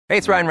Hey,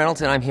 it's Ryan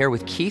Reynolds, and I'm here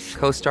with Keith,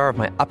 co-star of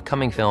my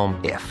upcoming film,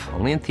 If,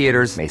 only in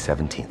theaters May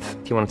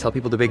 17th. Do you want to tell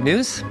people the big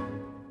news?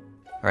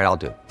 All right, I'll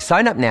do it.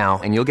 Sign up now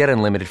and you'll get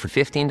unlimited for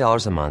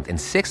 $15 a month and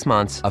 6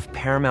 months of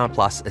Paramount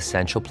Plus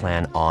Essential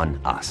Plan on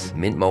us.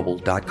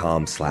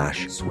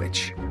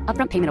 MintMobile.com/switch.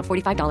 Upfront payment of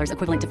 $45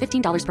 equivalent to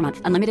 $15 per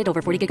month. Unlimited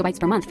over 40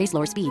 gigabytes per month. Face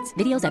lower speeds.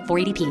 Videos at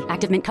 480p.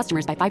 Active Mint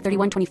customers by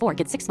 531.24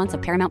 get 6 months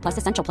of Paramount Plus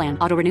Essential Plan.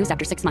 Auto renews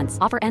after 6 months.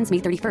 Offer ends May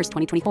 31st,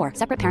 2024.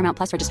 Separate Paramount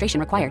Plus registration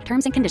required.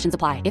 Terms and conditions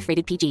apply if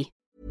rated PG.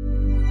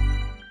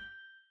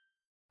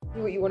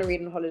 What you want to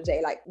read on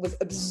holiday, like, was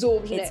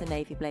absorbed in It's it. a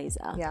navy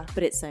blazer, Yeah.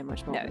 but it's so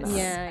much more than that.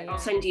 Yeah. I'll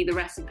send you the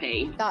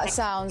recipe. That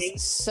sounds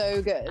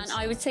so good. And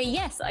I would say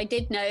yes, I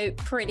did know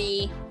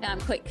pretty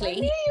quickly. I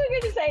knew you were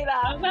going to say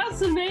that.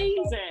 That's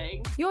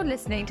amazing. You're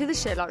listening to the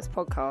SheerLuxe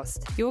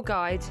podcast, your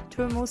guide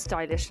to a more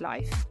stylish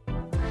life.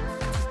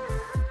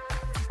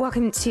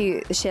 Welcome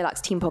to the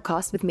SheerLuxe Team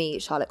Podcast with me,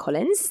 Charlotte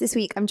Collins. This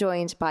week I'm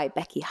joined by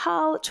Becky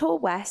Hull, Tor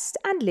West,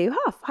 and Lou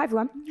Huff. Hi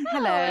everyone.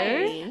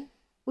 Hello.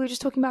 We were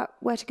just talking about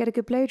where to get a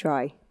good blow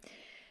dry.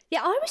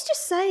 Yeah, I was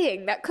just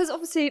saying that because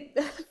obviously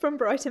from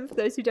Brighton, for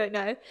those who don't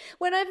know,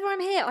 whenever I'm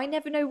here, I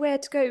never know where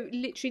to go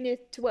literally near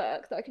to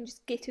work that I can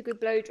just get a good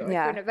blow dry for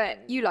an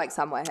event. You like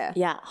somewhere here.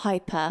 Yeah,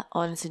 Hyper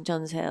on St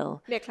John's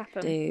Hill. Near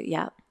Clapham.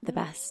 The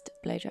best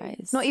blow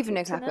dries. Not even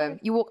near Clapham.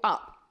 You walk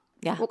up.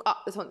 Yeah. Walk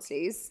up the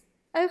Tonsleys.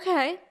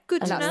 Okay,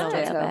 good And to that's know. not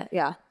it. a bit.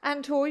 Yeah.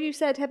 And Tor, you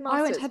said headmasters.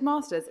 I went to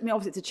Headmasters. I mean,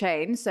 obviously it's a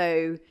chain,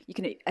 so you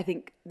can. I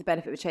think the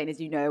benefit of a chain is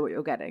you know what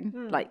you're getting.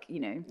 Like, you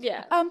know.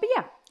 Yeah. But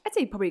yeah, I'd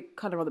say probably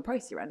kind of on the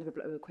pricier end of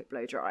a quick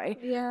blow dry.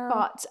 Yeah.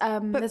 But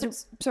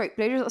Sorry,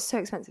 blow dries are so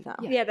expensive now.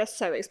 Yeah, they're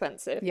so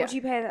expensive. Yeah. What do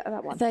you pay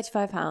that one?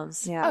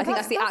 £35. Yeah, I think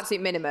that's the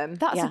absolute minimum.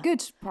 that's Yeah. a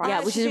good price. Yeah,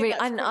 which is think really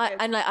that's and quite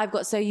good. and like I've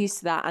got so used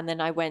to that, and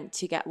then I went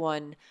to get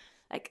one.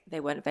 Like they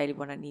weren't available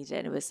when I needed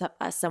it. And it was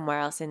somewhere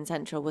else in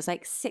Central was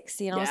like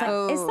 60, and I was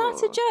like, "Is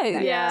that a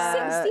joke?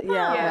 Yeah. £60?"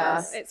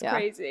 Yeah, it's Yeah.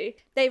 crazy.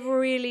 They've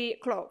really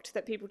clocked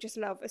that people just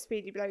love a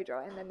speedy blow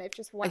dry, and then they've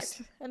just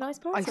whacked a nice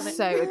I price on it.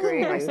 so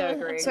agree. I so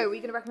agree. So were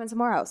you going to recommend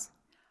somewhere else?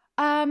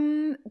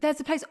 There's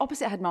a place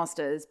opposite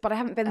Headmasters, but I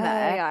haven't been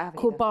there. yeah, I haven't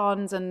called either.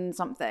 Barnes and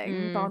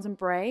something, Barnes and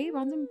Bray,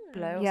 Barnes and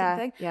Blow or Yeah,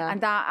 something.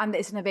 yeah. And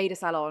it's an Aveda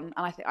salon,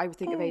 and I would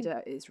think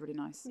Aveda is really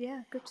nice.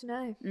 Yeah, good to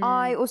know.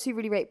 I also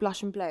really rate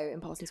Blush and Blow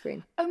in Parsons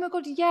Green. Oh my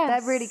god, yes,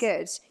 They're really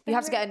good. You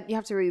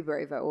have to Uber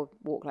over or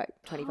walk like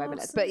 25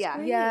 minutes. But yeah,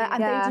 Yeah,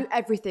 and Yeah. they do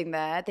everything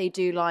there. They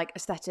do like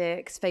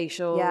aesthetics,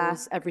 facials, Yeah.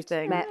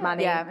 everything.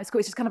 Mani. Yeah, it's cool.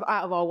 It's just kind of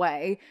out of our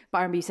way. But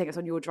I remember you saying it's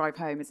on your drive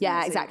home. Isn't Yeah,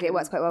 it? So exactly. you It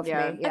works quite well for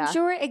yeah. me. Yeah. I'm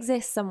sure it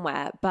exists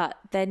somewhere, but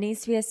there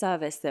needs to be a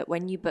service that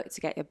when you book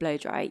to get your blow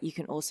dry, you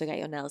can also get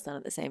your nails done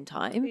at the same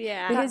time.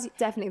 Yeah. because That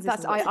definitely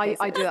exists. That's in lots of I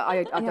places. do that.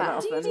 I do that do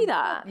often. you do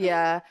that?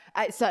 Yeah,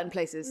 at certain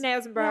places.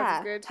 Nails and brows Yeah,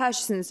 is good.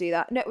 Hershisons do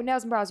that. No,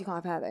 nails and brows you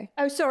can't have hair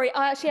though. Oh, sorry.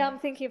 I'm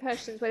thinking of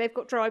Hershisons where they've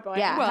got dry by.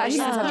 Yeah, Well, Hershisons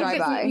have dry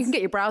by. You can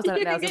get your brows done at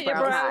you can nails get and your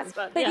brows. brows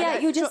done. But yeah,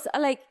 that's you're just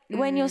like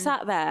when you're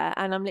sat there,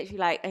 and I'm literally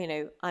like,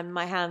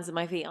 my hands and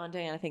my feet aren't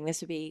doing anything.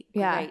 This would be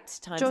great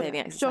time saving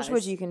exercise. Josh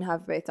Wood you can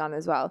have both done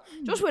as well.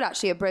 Josh Wood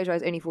actually a blow dry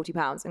is only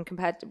 £40,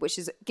 and which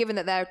is given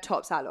that they're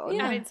top salon,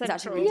 Yeah. And in it's actually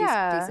Central. really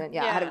Yeah. decent.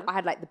 Yeah, Yeah. I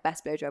had like the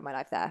best blow dry of my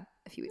life there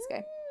a few weeks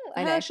ago.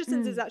 I know.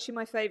 Hershisons is actually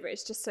my favourite.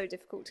 It's just so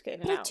difficult to get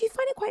in and But I out. do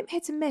find it quite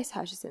hit and miss,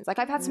 Hershisons. Like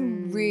I've had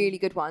some really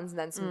good ones and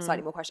then some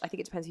slightly more questions. I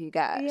think it depends who you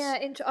get. Yeah,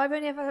 I've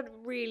only ever had a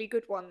really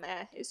good one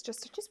there. It's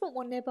just I just want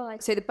one nearby.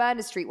 So the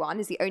Berners Street one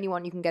is the only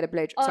one you can get a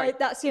blow dry. Sorry.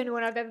 That's the only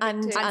one I've ever been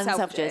And- to. and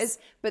Selfridges.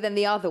 But then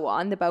the other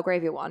one, the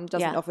Belgravia one, doesn't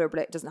Yeah.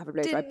 doesn't have a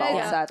blow dry Didn't know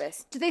bulk that.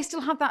 service. Do they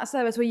still have that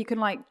service where you can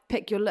like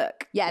pick your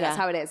look? Yeah, that's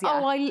how it is.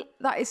 Yeah. Oh,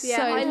 that is Yeah,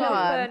 so I fun. love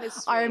Berners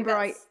Street. I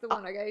remember That's the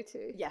one I go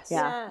to. Yes.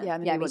 Yeah. Yeah.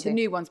 Yeah, me The too.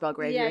 new one's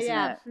Belgravia, isn't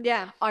it?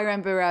 Yeah. I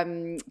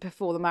remember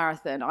before the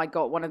marathon, I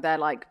got one of their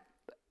like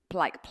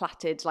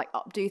plaited like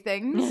updo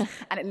things,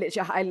 and it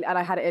literally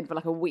I had it in for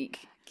like a week.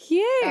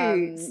 Cute.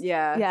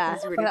 Yeah. Yeah.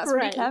 It's really Well, that's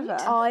really great. clever.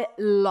 I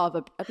love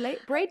a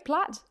braid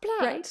plait.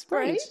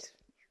 Braid.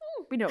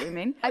 We know what we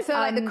mean. I feel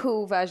like the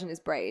cool version is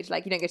braid.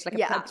 Like you don't go to like a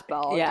Yeah. pad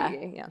bar, Yeah. do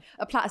you? Yeah.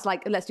 A plait is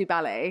like let's do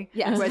ballet.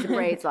 Yes. Whereas a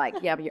braid's like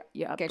but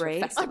you're Go to a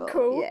braid. festival.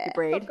 Cool. Yeah.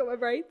 Braid. I've got my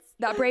braids.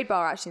 That braid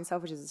bar actually in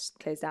Selfridges is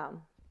closed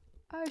down.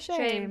 Oh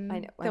shame. I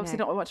know. There's obviously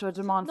not much of a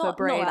demand for Not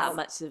braids. that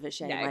much of a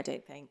shame, I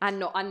don't think. And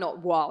not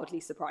wildly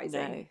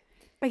surprising. No.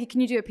 Becky,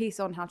 can you do a piece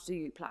on how to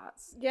do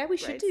plaits? Yeah, we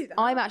should do that.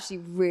 I'm actually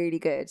really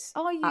good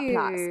Are at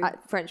plaits, you?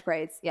 at French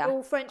braids. Yeah.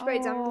 All French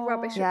braids. I'm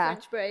rubbish yeah. at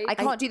French braids. I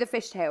can't do the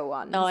fishtail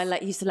one. No, I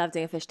used to love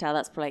doing a fishtail.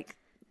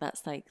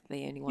 That's like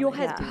the only one. Your I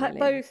head's used to do, really.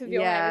 both of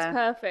your hair Yeah. is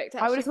perfect.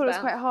 I would have thought it was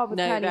actually, quite hard with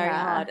No, curly very hair.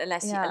 hard.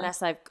 Unless Yeah. literally,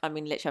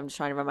 I'm just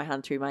trying to run my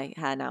hand through my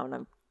hair now, and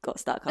I've got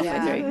stuck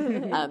halfway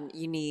through.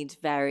 You need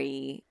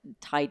very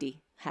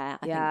tidy hair,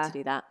 I think, to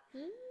do that.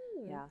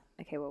 Yeah.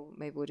 Okay, well,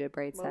 maybe we'll do a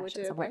braid Well, we'll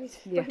session do a somewhere. braid.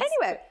 Yeah.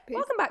 Anyway,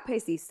 welcome back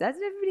post-Easter.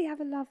 Did everybody have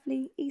a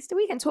lovely Easter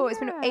weekend? Tor, it's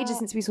been ages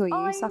since we saw you.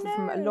 You suffered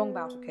from a long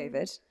bout of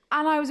COVID.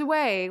 And I was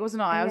away,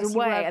 wasn't I? I was Yes, you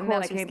were, away, of and then I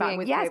course, you came were back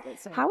with skiing. COVID.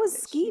 So How was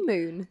literally- Ski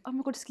Moon? Oh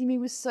my god, Ski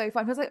Moon was so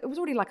fun. It was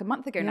already like a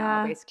month ago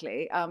now, Yeah.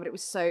 basically. But it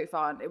was so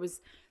fun. It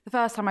was the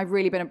first time I've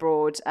really been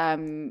abroad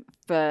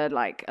for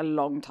like a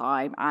long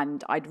time,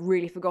 and I'd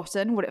really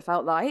forgotten what it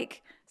felt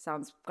like.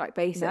 Sounds quite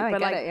basic, No, I but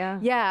get like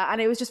it, yeah. and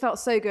it was just felt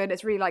so good.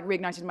 It's really like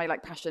reignited my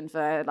like passion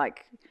for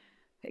like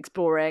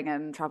exploring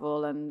and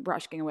travel, and we're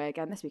actually going away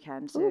again this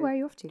weekend. So Oh, where are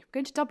you off to?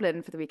 going to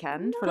Dublin for the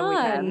weekend for a long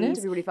weekend. Nice.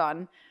 It'll be really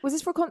fun. Was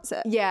this for a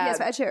concert? Yeah, Yes,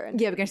 for Ed Sheeran.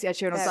 Yeah, we're going to see Ed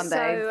Sheeran on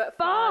Sunday. So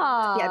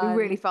Fun. Yeah, it'll be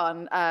really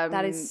fun.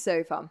 That is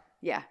so fun.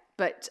 Yeah,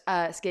 but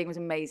skiing was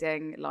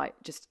amazing, like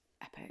just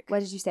epic. Where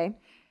did you stay?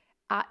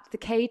 At the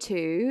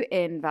K2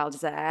 in Val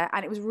d'Isere,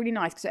 and it was really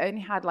nice because it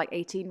only had like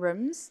 18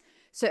 rooms,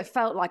 so it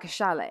felt like a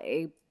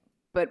chalet,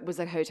 but was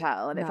a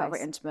hotel, and it felt very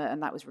Nice. intimate,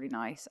 and that was really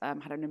nice.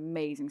 Had an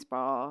amazing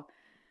spa,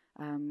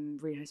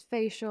 really nice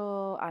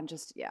facial, and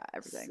just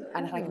everything,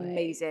 and had like an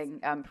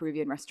amazing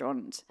Peruvian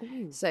restaurant.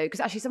 So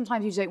because actually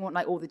sometimes you don't want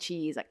like all the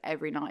cheese like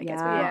every night. It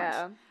gets a bit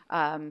Yeah.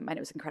 much. And it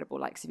was incredible,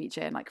 like ceviche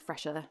and like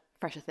fresher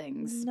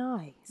things.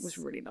 Nice. It was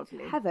really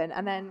lovely. Heaven.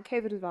 And then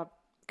COVID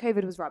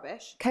was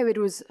rubbish. COVID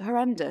was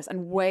horrendous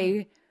and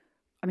way.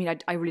 I mean,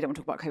 I really don't want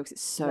to talk about COVID because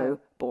it's so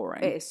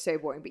boring. It is so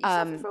boring, but you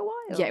suffered for a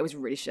while. Yeah, it was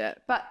really shit.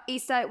 But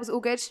Easter, it was all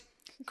good.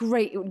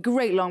 Great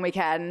long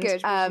weekend.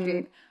 Good. What did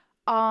you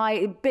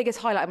do? Biggest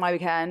highlight of my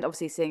weekend,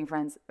 obviously seeing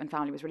friends and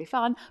family was really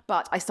fun,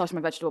 but I started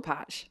my vegetable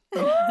patch.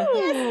 You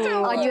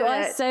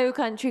are so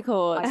country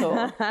core.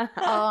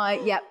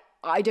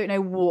 I don't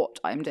know what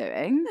I'm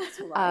doing.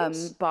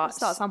 But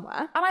Start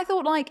somewhere. And I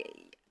thought,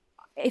 like,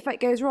 if it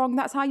goes wrong,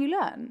 that's how you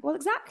learn. Well,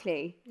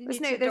 exactly. need to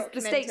The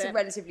document stakes it. are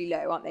relatively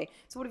low, aren't they?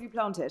 So what have you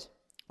planted?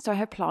 So I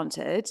have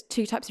planted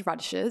 2 types of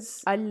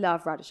radishes. I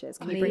love radishes.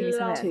 Can you bring me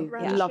some love in?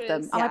 radishes. Love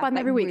them. And Yeah, I buy them like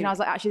every week. really- And I was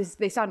like, actually,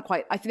 they sound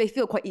quite, they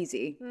feel quite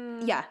easy.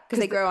 Yeah, because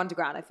they grow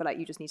underground. I feel like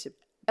you just need to put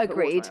water on it,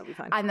 Agreed. it'll be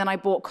fine. And then I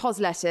bought cos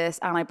lettuce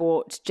and I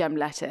bought gem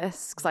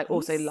lettuce because I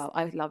also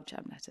love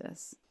gem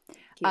lettuce.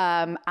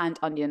 And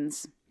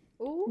onions.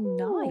 Ooh,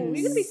 Nice. You're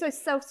going to be so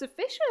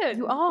self-sufficient.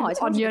 You are. I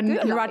told you Onion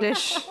good and life.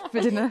 radish for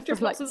dinner. Just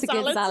for like lots of It's a good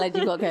salads. salad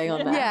you've got going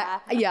on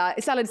there. yeah.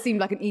 Salad seemed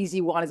like an easy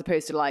one as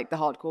opposed to like the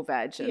hardcore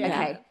veg. And-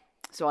 Okay.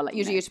 So I'll let You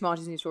you do know. your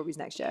tomatoes and your strawberries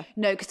next year.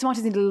 No, because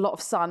tomatoes need a lot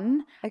of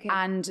sun. Okay.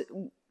 And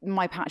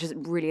my patch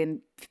isn't really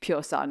in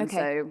pure sun.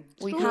 Okay.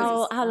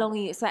 So How long are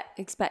you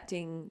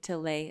expecting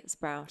till they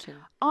sprout? And...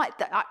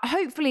 I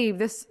hopefully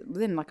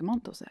within like a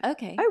month or so.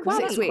 Okay. Oh, wow,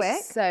 6 that's weeks.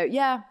 quick. So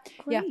yeah.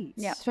 Great.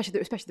 Yeah. Especially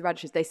the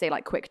radishes. They say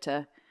like quick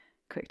to.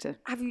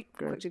 Have you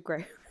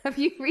grow? Have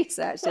you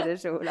researched it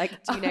at all? Like,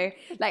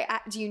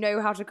 do you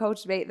know how to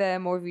cultivate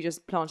them, or have you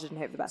just planted and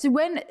hope for the best? So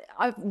when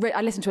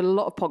I listen to a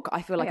lot of podcasts,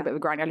 I feel like Yeah. a bit of a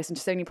granny. I listen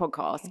to so many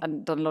podcasts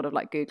and done a lot of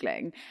like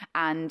Googling.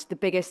 And the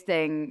biggest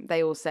thing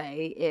they all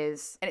say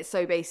is, and it's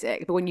so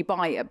basic, but when you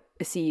buy a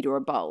seed or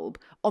a bulb,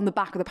 on the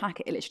back of the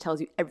packet, it literally tells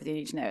you everything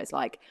you need to know. It's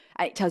like,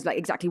 and it tells you like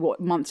exactly what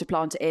month to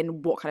plant it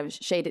in, what kind of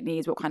shade it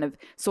needs, what kind of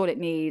soil it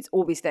needs,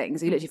 all these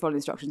things. You literally follow the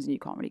instructions and you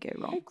can't really go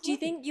wrong. Do you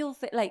think you'll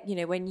feel like,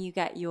 when you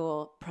get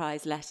your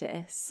prize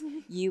lettuce,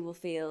 you will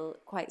feel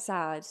quite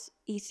sad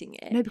eating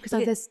it? No, because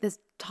there's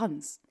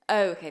tons.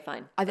 Oh, okay,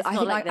 fine. I It's think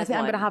not like I there's think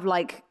I'm going to one. have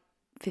like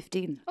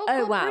 15.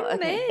 Oh, wow,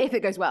 okay. If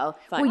it goes well.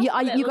 Fine. Well, That's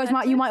a you little guys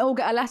might all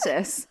get a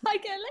lettuce. I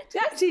get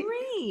lettuce.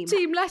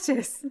 Team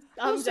lettuce.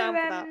 I'm down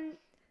for that.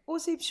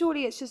 Also,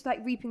 surely it's just like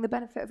reaping the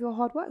benefit of your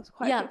hard work. It's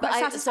quite, Yeah, but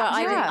I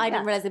satisfying.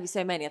 didn't realize there'd be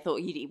so many. I thought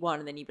you'd eat one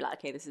and then you'd be like,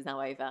 okay, this is now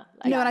over.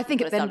 Like, No, and I think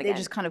gotta then start it again.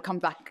 just kind of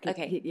comes back.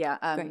 Okay, Yeah.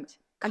 great.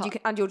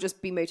 and you'll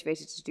just be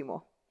motivated to do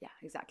more. Yeah,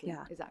 exactly.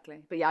 Yeah.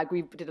 Exactly. But yeah,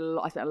 we did a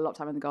lot. I spent a lot of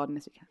time in the garden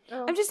this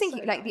weekend. I'm just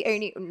thinking, like,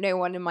 no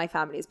one in my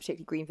family is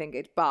particularly green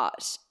fingered,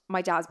 but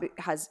my dad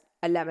has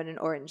a lemon and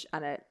orange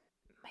and a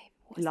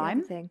what's the Lime?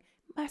 other thing?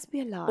 Must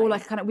be a lime. Or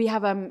like we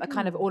have a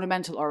kind of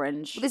ornamental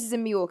orange. This is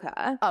in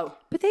Mallorca. Oh.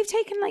 But they've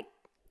taken like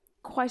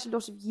quite a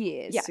lot of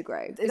years Yeah. to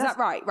grow. Is That's- that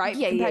right? Right?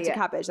 Yeah, Compared yeah. to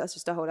cabbage, that's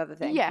just a whole other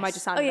thing. Yes. Am I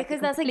just Oh, sounding yeah, like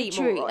because that's like a complete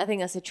tree. moron? I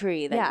think that's a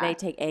tree that Yeah. they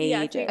take Yeah,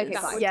 I ages. think Okay,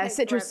 that fine. would Yeah, take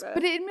citrus. forever.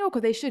 But in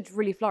Mallorca, they should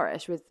really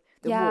flourish with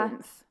the Yeah.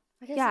 warmth.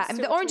 Yeah, and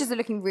the oranges are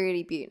looking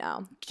really beaut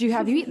now.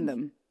 Have you eaten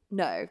them?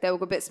 No, they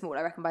will a bit small,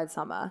 I reckon, by the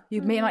summer.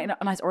 You've made like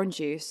a nice orange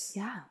juice.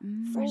 Yeah,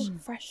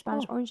 fresh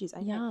Spanish orange juice.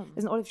 I know. Yum.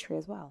 There's an olive tree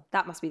as well.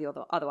 That must be the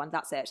other one.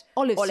 That's it.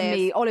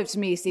 Olive to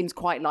me seems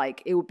quite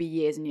like it would be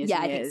years and years. Yeah,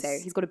 I and think years.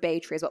 so. He's got a bay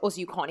tree as well.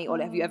 Also, you can't eat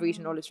olive. Have you ever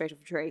eaten olive straight off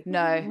a tree?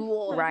 No,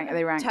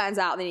 they rank. Turns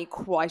out they need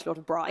quite a lot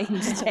of brine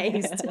to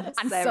taste.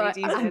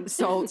 And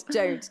salt.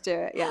 Don't do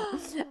it. Yeah.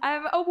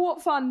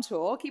 What fun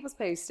tour? Keep us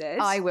posted.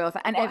 I will.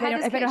 And Got if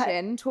anyone, Heather's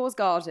Kitchen, Tour's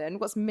Garden. We've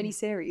got some mini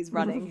series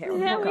running here on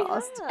the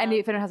podcast. and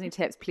if anyone has any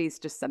tips, please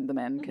just send them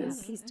in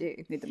because Please do.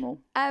 need them all.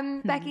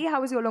 Becky,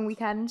 how was your long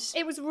weekend?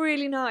 It was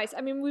really nice.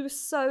 I mean, we were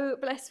so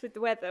blessed with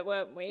the weather,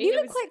 weren't we? You It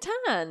look was- quite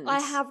tanned. I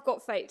have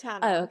got fake tan.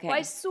 Oh, okay. But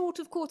I sort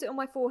of caught it on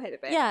my forehead a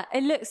bit. Yeah,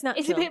 it looks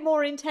natural. It's a bit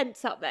more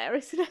intense up there,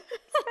 isn't it?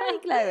 Very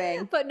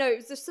glowing. But no, it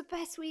was just the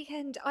best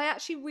weekend. I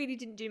actually really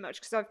didn't do much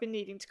because I've been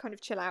needing to kind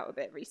of chill out a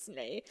bit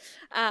recently.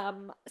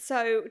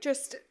 So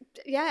just,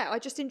 yeah, I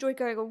just enjoyed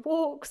going on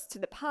walks to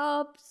the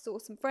pub, saw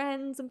some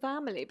friends and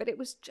family, but it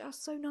was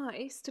just so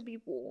nice to be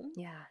warm.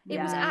 Yeah. It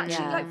was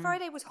actually, like,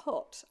 Friday was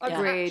hot. I was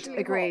actually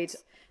Agreed.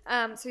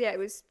 hot. So yeah, it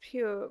was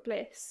pure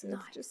bliss.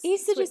 Just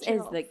Easter just switching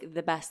is off.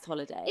 the best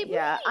holiday. It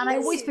Yeah, really and I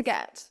is. always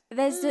forget.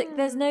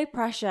 There's no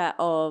pressure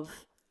of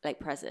like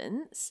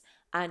presents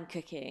and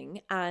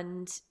cooking,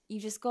 and you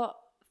just got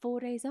 4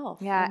 days off.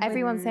 Yeah, And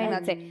everyone's saying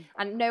when- that's it.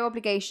 And no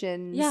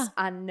obligations. Yeah.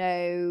 And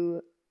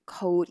no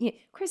cold. You know,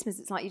 Christmas,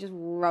 it's like you're just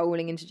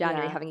rolling into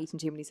January Yeah. having eaten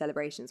too many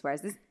celebrations.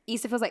 Whereas this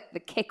Easter feels like the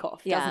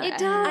kickoff, Yeah, doesn't it? It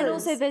does. And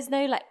also, there's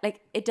no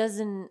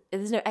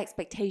there's no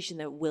expectation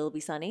that it will be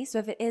sunny. So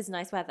if it is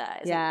nice weather,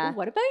 it's Yeah. like, oh,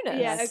 what a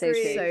bonus. Yeah, That's so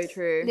agreed. true. So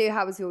true. Lou,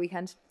 how was your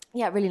weekend?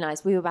 Yeah, really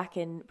nice. We were back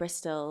in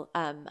Bristol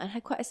and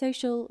had quite a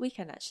social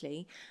weekend,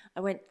 actually. I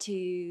went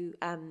to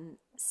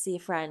see a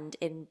friend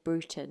in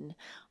Bruton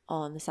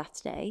on the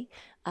Saturday.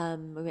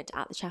 We went to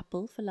At the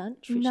Chapel for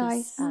lunch, which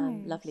Nice.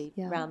 is lovely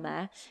Yeah. around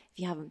there. If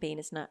you haven't been,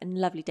 it's a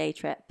lovely day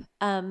trip.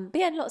 But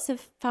yeah, lots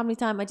of family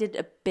time. I did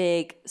a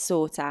big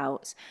sort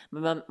out.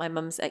 My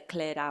mum's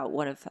cleared out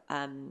one of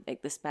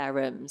the spare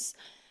rooms.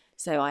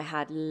 So I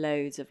had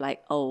loads of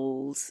like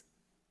old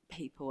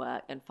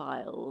paperwork and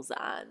files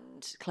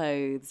and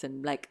clothes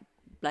and like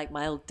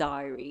my old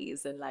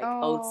diaries and like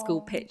old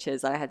school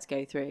pictures I had to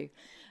go through.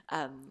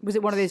 Was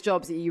it one of those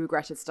jobs that you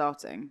regretted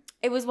starting?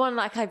 It was one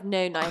like I've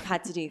known I've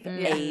had to do for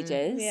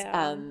ages,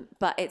 Yeah.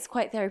 but it's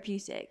quite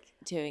therapeutic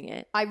doing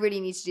it. I really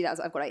need to do that.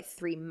 So I've got like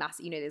 3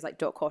 massive, there's like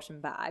Dot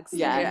Cotton bags.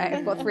 Yeah. You know,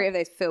 I've got 3 of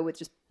those filled with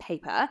just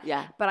paper.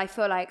 Yeah. But I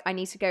feel like I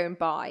need to go and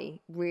buy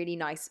really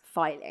nice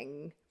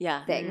filing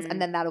Yeah. things, and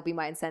then that'll be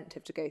my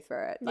incentive to go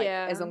through it. Like,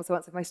 Yeah. as long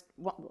as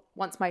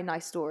once my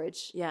nice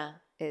storage Yeah.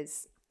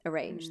 is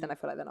arranged, then I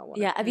feel like then I'll want.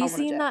 Yeah. Have you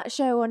seen that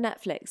show on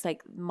Netflix?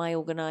 Like My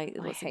Organized.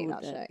 I hate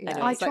that show. Yeah.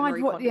 Anyway, I It's like tried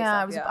Marie what? Kondo Yeah,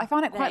 stuff, it was, yeah. I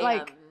found it quite They,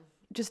 like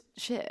just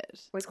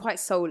shit. Well, it's quite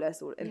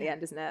soulless in the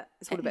end, isn't it?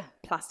 It's all a bit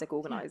plastic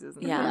organisers.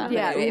 And yeah.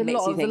 Yeah, It there's a makes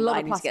lot you of- think a lot I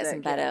of need to get plastic,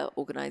 some better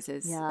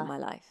organisers Yeah. in my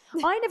life.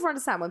 I never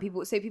understand when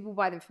people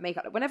buy them for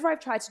makeup. Like, whenever I've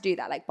tried to do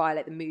that, like buy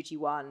like the Muji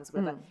ones,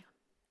 whatever,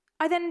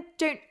 I then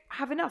don't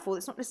have enough, or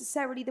it's not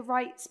necessarily the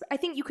right. I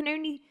think you can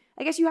only.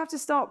 I guess you have to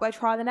start by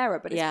trial and error,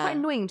 but it's Yeah. quite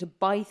annoying to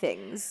buy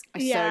things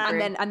Yeah.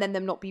 and then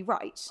them not be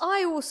right.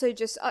 I also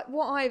just I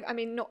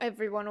mean, not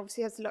everyone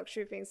obviously has the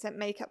luxury of being sent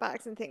makeup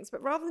bags and things,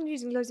 but rather than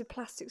using loads of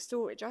plastic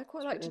storage, I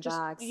quite like it to in just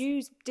bags.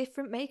 use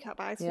different makeup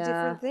bags Yeah. for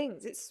different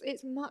things.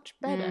 It's much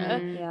better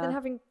yeah. than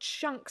having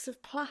chunks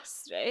of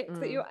plastic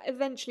that you're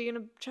eventually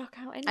going to chuck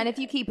out anyway. And if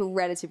you keep a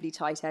relatively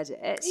tight edit,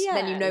 then you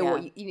Yeah. know Yeah.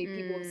 what you know.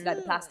 People obviously like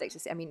the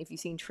plastics. I mean, if you've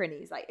seen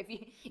Trini's, like if you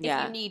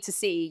Yeah. need to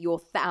see your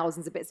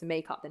thousands of bits of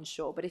makeup, then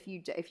sure. But if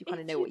you kind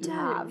of know what you don't,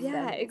 have, yeah,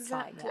 then it's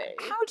fine, exactly.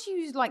 How do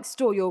you like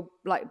store your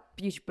like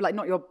beauty, like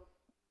not your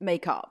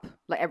makeup,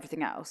 like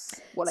everything else?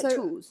 What, like So-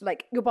 tools?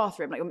 Like your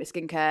bathroom, like your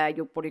skincare,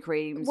 your body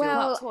creams.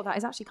 Well, That's what that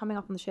is actually coming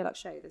up on the Sherlock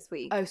show this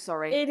week. oh,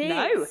 sorry. It is.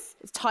 No,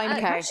 it's tiny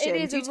question.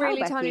 It is Do a tell,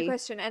 really tiny Becky.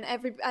 question, and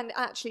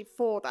actually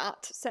for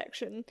that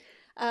section,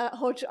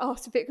 Hodge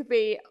asked if it could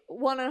be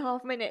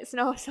 1.5 minutes,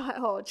 and I was like,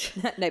 Hodge,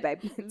 No, babe.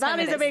 that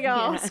is a big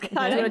ask. Do you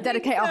want to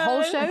dedicate a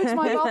whole show to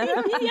my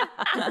bathroom?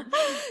 Yeah.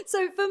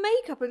 So for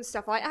makeup and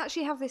stuff, I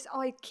actually have this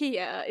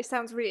IKEA. It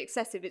sounds really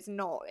excessive. It's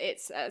not.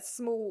 It's a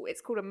small.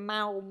 It's called a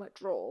Malm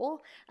drawer,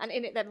 and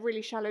in it they're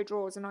really shallow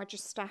drawers, and I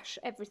just stash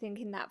everything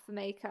in that for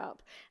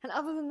makeup. And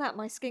other than that,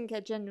 my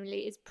skincare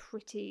generally is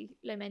pretty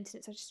low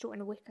maintenance. I just store it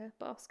in a wicker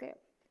basket.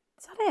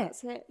 Is that it?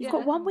 That's it. You've yeah.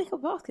 got one wicker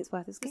basket's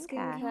worth of For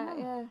skincare.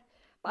 yeah.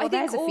 Well, I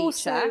think there's a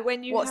also feature.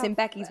 when you What's have, in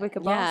Becky's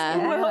wicker Yeah.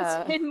 basket?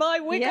 What's in my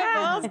wicker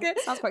Yeah. basket?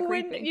 Sounds quite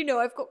when, creepy. You know,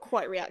 I've got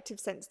quite reactive,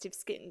 sensitive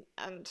skin,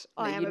 and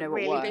I am you know a what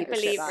really works. big Keep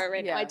it shut believer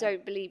in. Yeah. I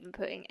don't believe in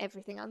putting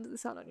everything under the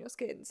sun on your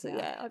skin. So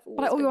yeah, I've always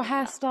Like all been your with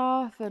hair that.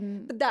 stuff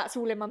and But that's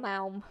all in my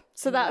Malm.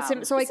 So that's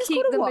Malm. so I Is this keep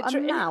called a them. what? A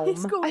Malm?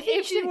 It's called, I think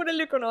if you you want to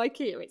look on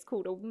IKEA, it's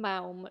called a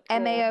Malm.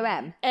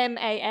 MAOM.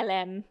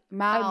 MALM.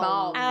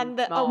 Malm. And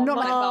the Malm. not Not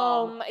like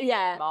Malm.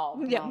 Yeah,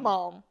 Malm. yeah,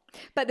 Malm.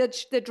 But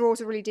the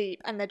drawers are really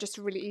deep, and they're just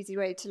a really easy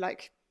way to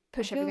like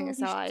push everything You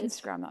should aside.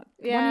 Instagram that.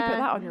 Yeah, When you put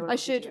that on your I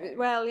should. video.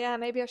 Well, yeah,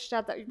 maybe I should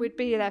add that. We'd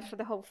be there for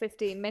the whole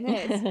 15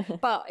 minutes.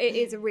 But it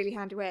is a really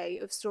handy way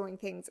of storing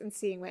things and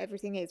seeing where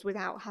everything is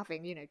without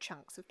having,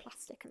 chunks of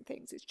plastic and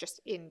things. It's just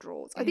in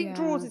drawers. I think Yeah.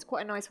 drawers is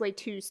quite a nice way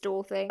to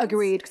store things.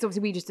 Agreed, because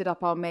obviously we just did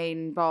up our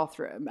main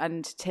bathroom,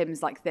 and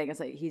Tim's like thing is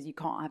like you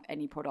can't have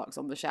any products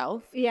on the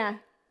shelf. Yeah.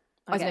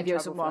 I don't know get if you in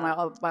saw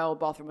trouble for my old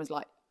bathroom was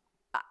like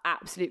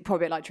absolute,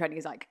 probably like trending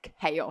is like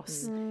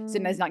chaos. So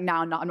there's like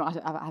now I'm not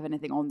have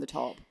anything on the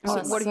top. Oh, So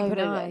that's what do you so put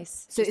in it?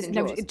 nice. So Just it's in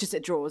no, drawers? it's just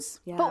at drawers.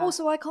 Yeah. But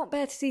also, I can't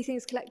bear to see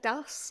things collect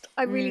dust.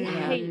 I really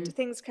hate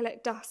things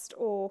collect dust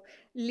or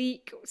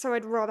leak. So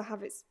I'd rather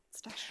have it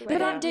stashed away.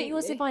 But don't you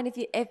also find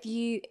if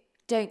you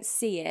don't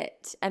see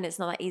it and it's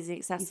not that easily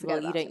accessible,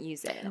 you don't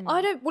use it.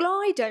 I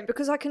don't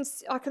because I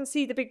can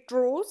see the big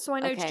drawers, so I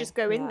know to Okay. just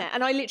go in there,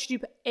 and I literally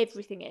put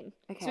everything in.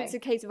 So Okay. it's a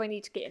case of I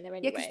need to get in there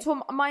anyway. Yeah, because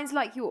Tom, mine's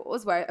like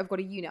yours, where I've got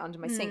a unit under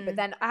my sink, but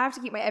then I have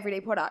to keep my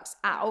everyday products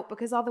out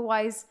because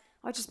otherwise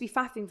I'd just be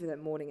faffing for them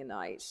morning and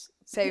night.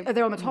 So Are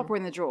they on the top or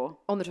in the drawer?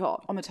 on the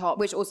top,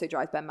 which also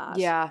drives Ben mad.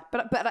 Yeah.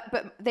 but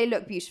they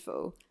look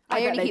beautiful. I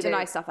bet only they keep the do.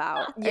 nice stuff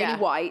out. Yeah.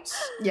 Only white.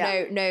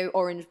 Yeah. No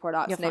orange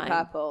products. You're No fine.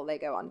 purple. They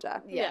go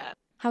under. yeah.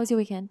 How was your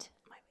weekend?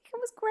 My weekend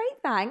was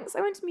great, thanks.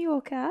 I went to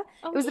Mallorca.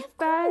 It was the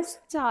first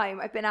time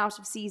I've been out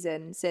of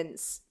season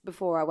since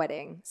before our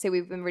wedding. So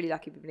we've been really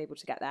lucky we've been able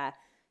to get there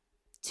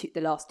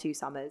the last 2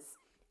 summers.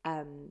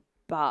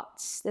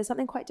 But there's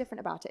something quite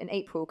different about it in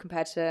April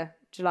compared to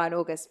July and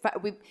August. In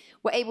fact, we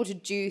were able to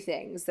do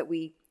things that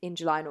we, in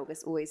July and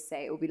August, always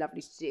say it would be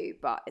lovely to do,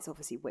 but it's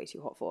obviously way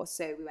too hot for us.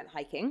 So we went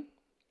hiking,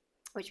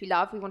 which we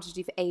love. We wanted to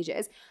do for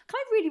ages. Can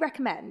I really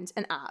recommend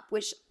an app,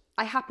 which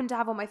I happen to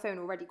have on my phone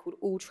already, called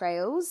All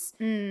Trails,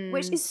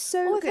 which is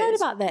so I've good. heard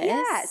about this.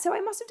 Yeah, so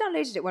I must have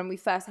downloaded it when we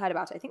first heard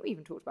about it. I think we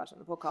even talked about it on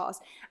the podcast.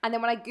 And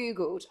then when I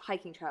Googled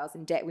hiking trails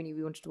in when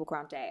we wanted to walk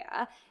around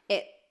Daya,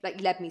 it like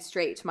led me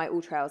straight to my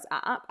All Trails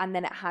app. And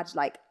then it had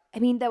like, I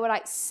mean, there were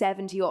like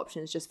 70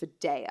 options just for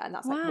Daya, and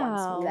that's like one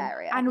small Wow.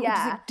 area. And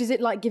does it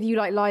like give you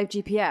like live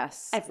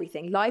GPS?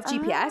 Everything. Live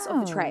GPS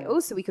of the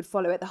trails, so we could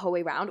follow it the whole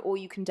way around, or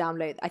you can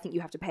download, I think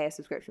you have to pay a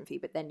subscription fee,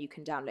 but then you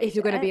can download If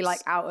you're going to be it.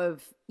 like out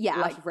of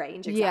out of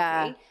range,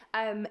 exactly.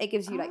 It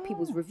gives you like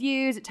people's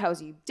reviews. It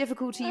tells you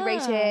difficulty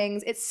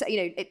ratings. It's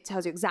it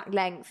tells you exact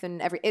length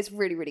and it's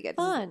really really good.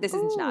 Fun. This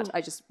isn't an ad.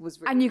 I just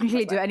was. Really And you can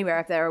clearly impressed do it by anywhere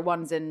if there are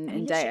ones in I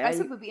Daya.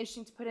 think it would be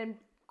interesting to put in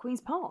Queen's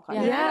Park. I Yeah.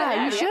 mean,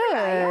 Yeah, you should.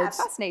 Yeah,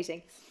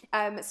 fascinating.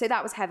 So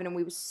that was heaven, and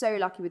we were so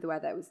lucky with the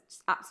weather. It was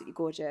just absolutely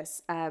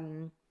gorgeous.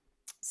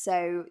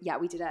 So yeah,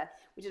 we did a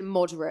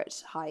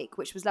moderate hike,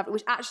 which was lovely,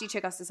 which actually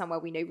took us to somewhere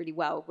we know really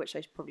well, which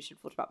I probably should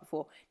have thought about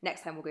before.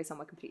 Next time we'll go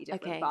somewhere completely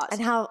different. Okay. But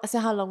And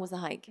how long was the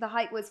hike? the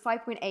hike was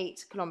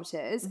 5.8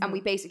 kilometers, and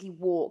we basically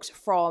walked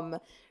from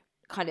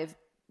kind of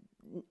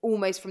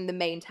almost from the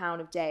main town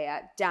of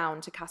Daya down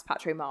to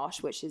Caspatro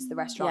Marsh, which is the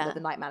restaurant Yeah. that the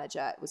night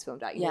manager was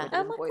filmed at. Yeah. With the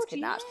little boys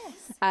kidnapped.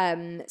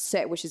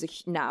 So which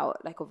is now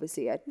like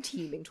obviously a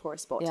teeming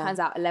tourist spot. Yeah. Turns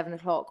out 11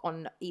 o'clock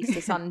on Easter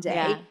Sunday.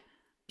 Yeah.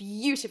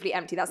 Beautifully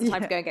empty. That's the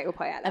time to go and get your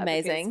paella. because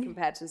Amazing.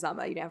 compared to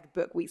summer, you don't have to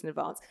book weeks in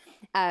advance.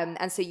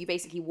 And so you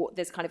basically walk.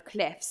 There's kind of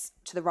cliffs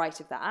to the right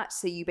of that.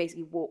 So you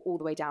basically walk all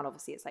the way down.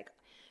 Obviously, it's like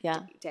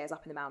Daya's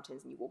up in the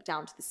mountains, and you walk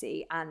down to the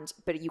sea.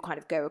 But you kind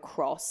of go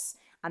across,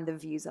 and the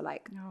views are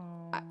like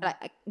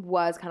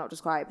words cannot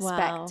describe.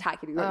 Wow.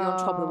 Spectacular. You're on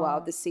top of the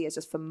world. The sea is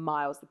just for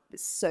miles.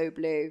 It's so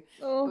blue.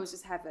 It was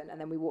just heaven.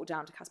 And then we walked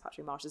down to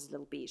Caspatro Marsh. There's a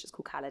little beach. It's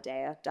called Cala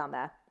Daya down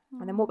there.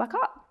 And then walk back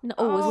up. No,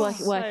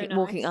 always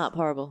walking up.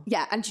 Horrible.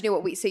 Yeah, and do you know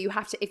what so you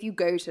have to, if you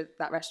go to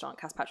that restaurant,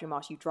 Caspatro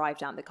Marsh, you drive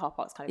down, the car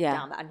park's kind of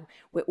down there, and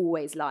we're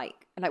always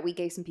like we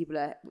gave some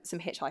people some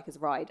hitchhikers a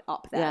ride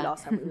up there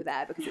last time we were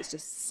there because it's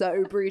just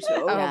so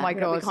brutal. Oh my We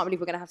God. can't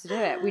believe we're gonna have to do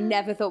it. We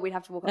never thought we'd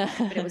have to walk up,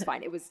 but it was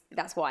fine.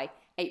 That's why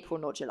April,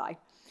 not July.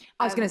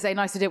 I was going to say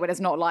nice to do it when it's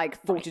not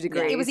like 40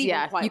 degrees. It was even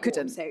quite you warm,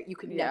 couldn't. so you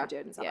could never do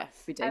it in summer. Yeah,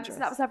 it'd be dangerous. So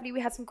that was lovely. We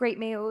had some great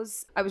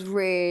meals. I was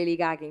really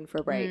gagging for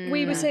a break.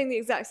 We were saying the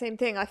exact same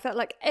thing. I felt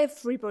like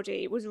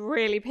everybody was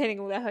really pinning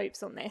all their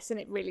hopes on this, and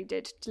it really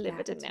did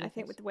deliver, didn't it? I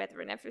think with the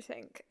weather and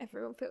everything,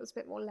 everyone feels a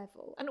bit more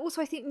level. And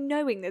also, I think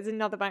knowing there's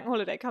another bank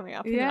holiday coming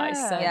up, Yeah.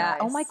 so Yeah. nice.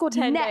 Oh my God,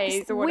 10 next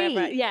days or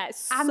whatever. week. Yeah,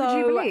 it's And so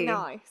the Jubilee.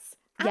 nice.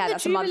 Yeah, And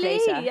that's the a month Jubilee,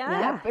 later. Yeah,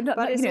 Yeah.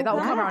 But it's that all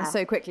will come there. around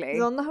so quickly.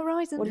 It's on the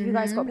horizon. What have you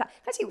guys got planned?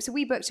 Actually, so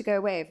we booked to go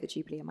away over the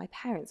Jubilee, and my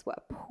parents were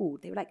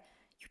appalled. They were like,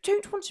 "You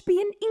don't want to be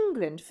in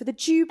England for the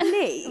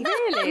Jubilee?"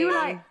 Really? We were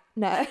like,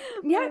 "No."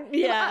 Yeah, they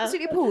were Yeah.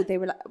 absolutely appalled. They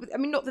were like, I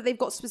mean, not that they've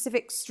got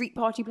specific street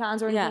party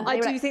plans or anything. Yeah. They I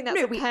were do like, think that's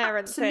no, a we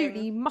parent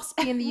absolutely thing. must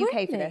be in the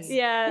UK for this.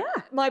 Yeah.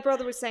 My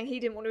brother was saying he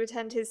didn't want to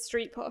attend his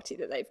street party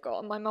that they've got,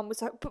 and my mum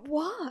was like, "But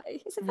why?"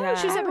 It's a very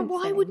She was like, "But parent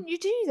why thing. wouldn't you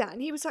do that?"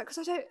 And he was like,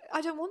 "Because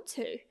I don't want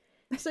to."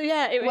 So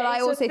yeah, Well, I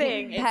it's a also thing.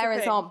 think It's a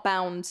parents thing. aren't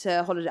bound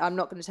to holiday. I'm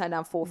not going to turn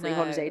down 4 free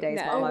holiday days.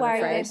 No. Mum, I'm Where are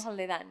you afraid. going on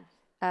holiday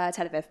then?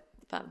 Tel Aviv.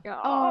 Fun.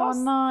 Oh,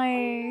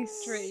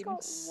 nice.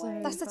 Dreams.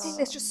 That's the thing.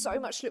 There's just so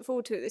much to look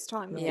forward to at this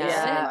time. of Yeah. year.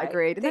 Yeah, I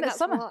agreed. And think then it's that's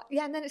summer. why-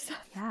 Yeah, and then it's summer.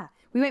 Yeah,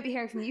 we won't be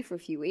hearing from you for a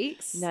few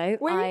weeks. No,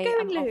 Where are you I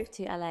going, am Lou? off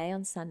to LA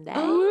on Sunday.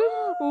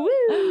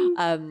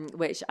 Woo!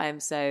 Which I am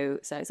so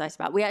excited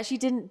about. We actually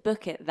didn't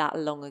book it that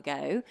long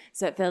ago,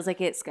 so it feels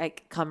like it's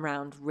like come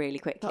round really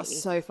quickly.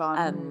 That's so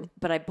fun.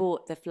 But I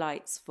bought the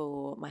flights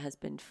for my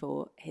husband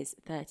for his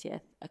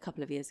 30th a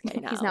couple of years ago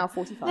now. He's now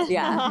 45.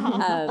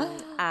 Yeah.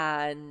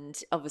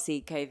 And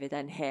obviously COVID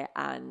then hit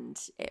and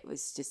it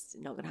was just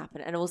not going to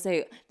happen. And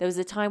also there was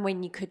a time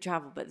when you could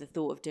travel, but the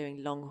thought of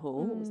doing long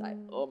haul was like,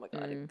 oh my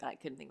God, I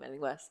couldn't think of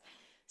anything worse.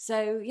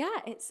 So yeah,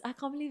 I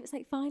can't believe it's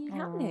like finally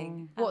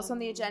happening. What's on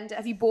the agenda?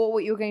 Have you bought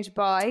what you were going to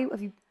buy?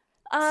 Have you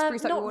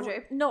spruced up your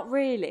wardrobe? Not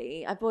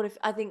really.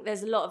 I think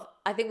there's a lot of.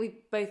 I think we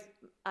both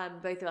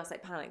both of us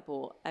like panic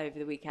bought over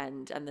the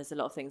weekend, and there's a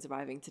lot of things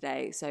arriving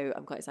today. So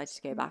I'm quite excited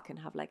to go back and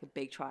have like a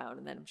big try on,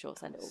 and then I'm sure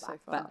send it all back.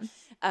 fun.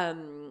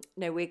 But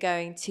no, we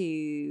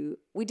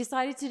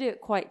decided to do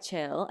it quite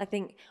chill. I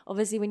think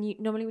obviously when you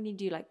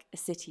do like a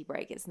city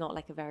break, it's not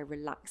like a very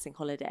relaxing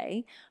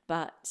holiday,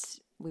 but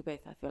we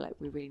both, I feel like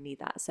we really need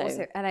that. So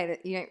Also, LA,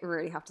 you don't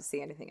really have to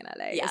see anything in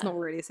LA. Yeah. It's not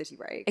really a city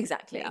break.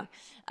 exactly. Yeah.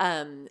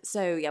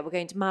 So yeah, we're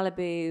going to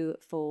Malibu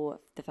for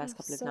the first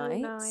couple of so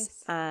nights,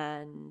 nice.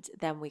 and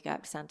then we go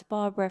up to Santa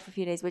Barbara for a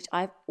few days, which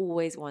I've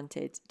always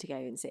wanted to go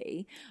and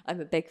see. I'm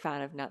a big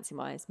fan of Nancy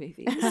Meyers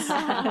movies.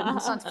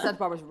 Santa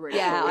Barbara's really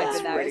Yeah, cool. I've It's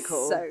been there. really it's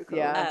cool. so cool.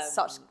 Yeah.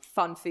 Such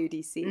fun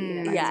foodie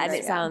scene. Yeah, and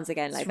it's it sounds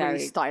again like It's really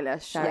very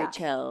stylish. very Yeah.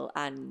 chill,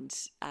 and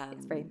it's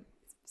very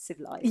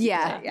civilized.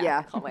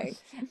 Yeah. can't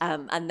wait.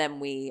 And then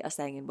we are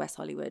staying in West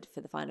Hollywood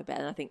for the final bit,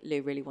 and I think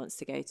Lou really wants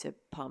to go to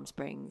Palm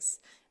Springs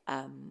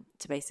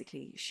to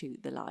basically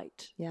shoot the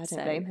light. Yeah, I don't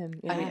So- blame him.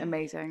 I mean,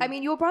 amazing. I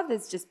mean, your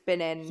brother's just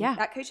been in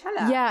at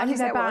Coachella. Yeah, I How'd you think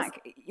say they're it was?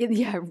 back.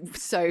 Yeah,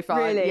 so fun.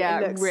 Really? It Yeah,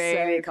 looks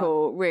really so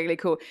cool. Really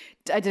cool.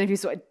 I don't know if you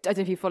saw. I don't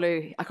know if you follow.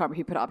 I can't remember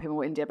who put it up, him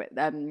or India, but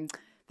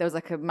there was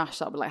like a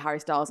mashup with like Harry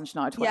Styles and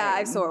Shania Twain. Yeah,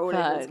 I saw it all over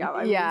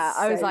Instagram. Yeah,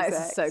 I was like, so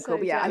this is so sick. cool.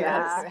 But yeah,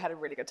 Yeah. I had a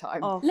really good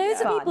time. Oh,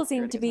 Loads of fun. people seem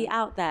Really to good be time.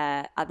 out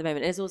there at the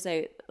moment. There's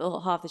also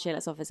half the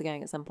Cheerleaders office are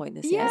going at some point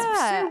this year.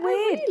 Yeah. So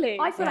weird. really?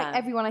 I feel Yeah. like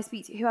everyone I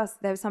speak to, who else?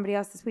 There was somebody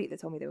else this week that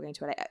told me they were going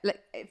to LA. Like,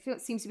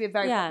 seems to be a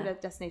very Yeah. popular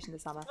destination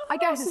this summer. I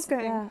guess it's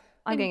going? Yeah,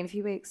 I'm going in a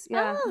few weeks.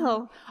 Yeah.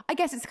 Oh, I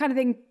guess it's the kind of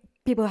thing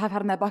people have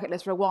had on their bucket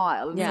list for a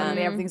while, and Yeah.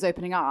 suddenly everything's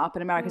opening up,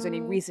 and America's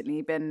only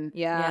recently been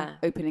Yeah.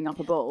 opening up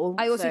a ball.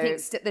 I also so- think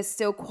there's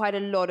still quite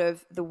a lot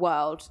of the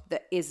world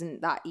that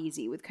isn't that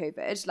easy with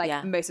COVID. Like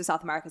Yeah. most of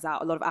South America's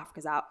out, a lot of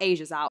Africa's out,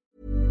 Asia's out.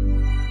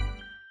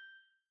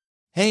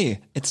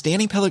 Hey, it's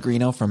Danny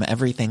Pellegrino from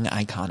Everything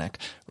Iconic.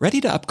 Ready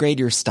to upgrade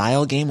your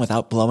style game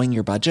without blowing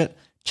your budget?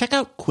 Check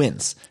out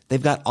Quince.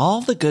 They've got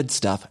all the good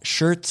stuff,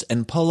 shirts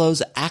and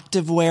polos,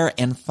 activewear,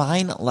 and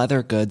fine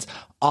leather goods,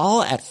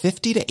 all at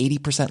 50 to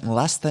 80%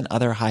 less than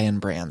other high-end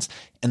brands.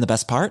 And the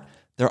best part?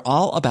 They're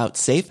all about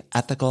safe,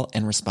 ethical,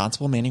 and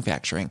responsible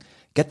manufacturing.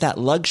 Get that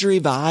luxury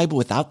vibe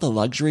without the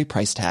luxury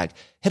price tag.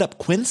 Hit up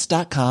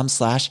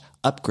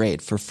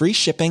quince.com/upgrade for free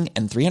shipping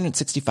and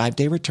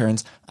 365-day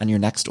returns on your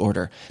next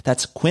order.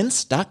 That's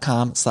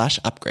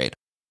quince.com/upgrade.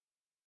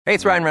 Hey,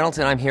 it's Ryan Reynolds,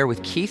 and I'm here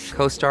with Keith,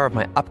 co-star of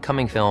my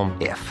upcoming film,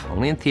 If,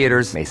 only in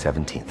theaters May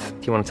 17th.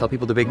 Do you want to tell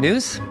people the big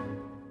news?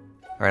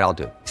 All right, I'll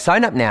do it.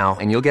 Sign up now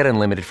and you'll get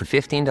unlimited for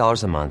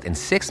 $15 a month and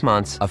 6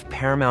 months of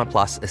Paramount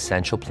Plus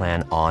Essential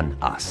Plan on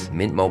us.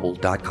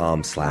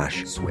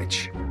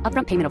 MintMobile.com/switch.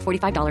 Upfront payment of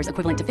 $45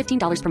 equivalent to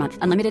 $15 per month.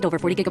 Unlimited over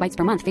 40 gigabytes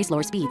per month. Face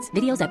lower speeds.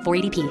 Videos at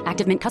 480p.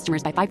 Active Mint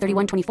customers by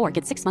 531.24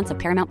 get 6 months of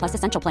Paramount Plus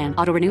Essential Plan.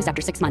 Auto renews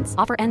after 6 months.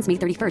 Offer ends May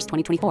 31st,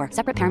 2024.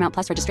 Separate Paramount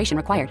Plus registration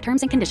required.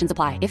 Terms and conditions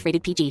apply if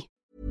rated PG.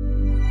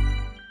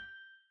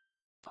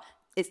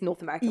 It's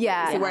North America.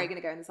 Yeah. So where are you going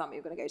to go in the summer?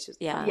 You're going to go to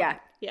Yeah. Yeah.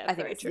 yeah, I think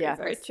very it's- true. yeah.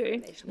 Very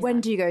true. When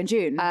do you go in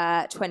June?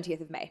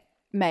 20th of May.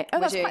 May. Oh,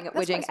 we're that's doing, quite- we're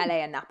that's doing quite LA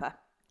soon. and Napa.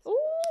 Ooh.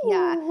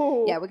 Yeah.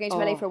 Yeah, we're going to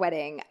LA Oh. for a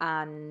wedding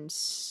and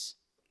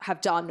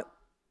have done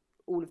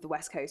all of the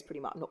West Coast pretty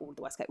much. Not all of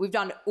the West Coast. We've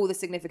done all the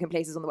significant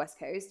places on the West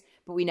Coast,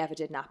 but we never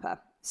did Napa.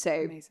 So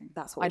Amazing.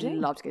 that's what I'd we're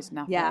doing. love to go to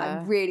Napa. Yeah,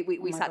 I'm really. We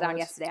Oh my sat down God.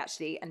 yesterday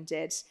actually and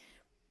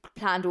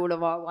planned all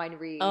of our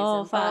wineries Oh,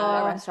 and planned all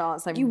our fun.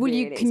 restaurants. I'm Can you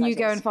really go excited.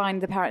 and find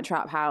the Parent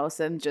Trap house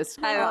and just?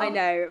 Oh, I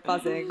know,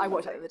 buzzing. I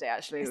watched it the other day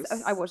actually. It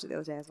was- I watched it the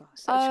other day as well.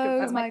 Such Oh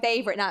good. That's my my-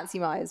 favorite Nancy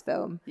Meyers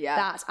film. Yeah.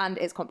 That and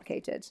It's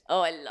Complicated.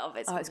 Oh, I love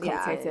it. Oh, it's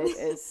Yeah. complicated.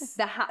 It's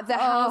The house, the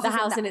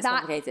house in It's that,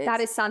 Complicated.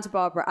 That is Santa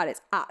Barbara at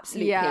its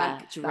absolute Yeah.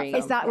 peak. Dream.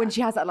 Is that when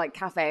she has that like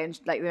cafe and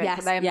like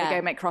Yes. they Yeah.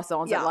 go make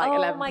croissants Yeah. at like Oh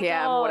 11 my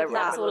p.m. God, or whatever.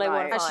 that's all I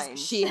want to Night. find.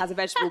 She has a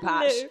vegetable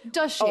patch.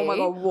 Does she? Oh my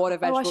god, what a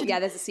vegetable! should- yeah,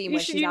 there's a scene You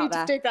when should. she's You out need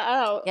there. to dig that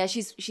out. Yeah,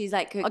 she's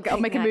like I'll make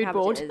a cooking her mood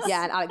board. cabbages.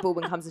 Yeah, and Alec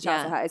Baldwin comes and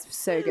shouts Yeah. at her. It's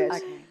so good.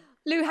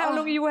 Lou, how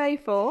long are you away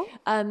for? So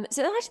that's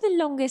actually the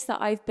longest that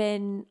I've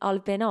been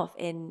off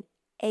in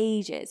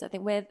ages. I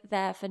think we're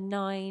there for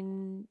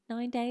nine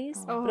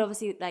days. But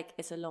obviously like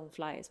it's a long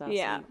flight as well.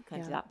 Yeah. So you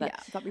can't do that. But Yeah,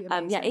 that'd be yeah,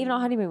 amazing. even our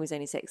honeymoon was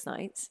only 6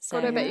 nights.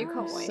 So God, I bet you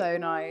can't wait. So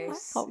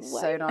nice. can't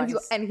So wait. nice. Have you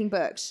got anything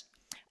booked?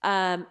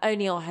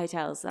 only our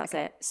hotels, that's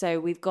it. So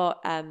we've got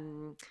a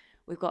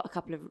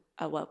couple of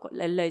we've got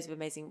loads of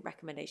amazing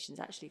recommendations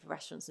actually for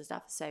restaurants and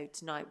stuff. So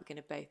tonight we're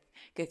going to both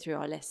go through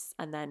our lists,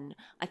 and then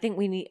I think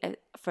we need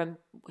from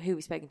who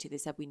we've spoken to, they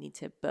said we need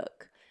to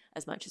book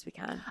as much as we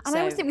can. And I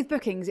always think with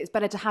bookings, it's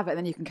better to have it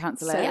than you can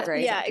cancel So it.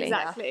 agree. Yeah,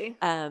 exactly.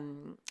 exactly.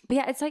 But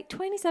yeah, it's like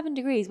 27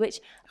 degrees,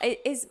 which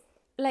is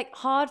like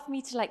hard for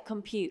me to like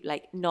compute,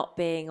 like not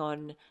being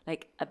on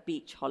like a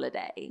beach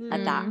holiday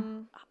at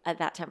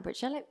that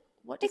temperature. Like,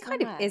 what does It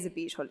kind one of wear? is a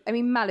beach holiday. I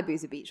mean,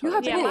 Malibu's a beach You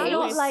have holiday. to But be. you're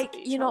always not like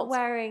beach you're not holes.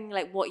 wearing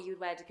like what you'd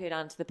wear to go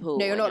down to the pool.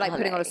 No, you're when not like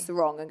putting on a holiday.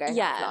 sarong and going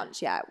Yeah. out for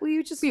lunch. Yeah. Well,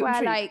 you just Be wear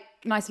pretty like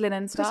nice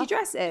linen stuff. pretty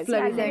dresses.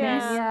 flowy yeah,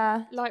 things.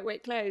 Yeah.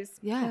 Lightweight clothes.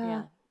 Yeah.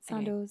 Yeah.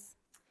 Sandals.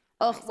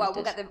 Oh well,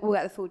 we'll get the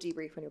full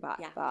debrief when you're back.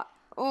 Yeah. But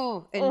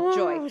Oh,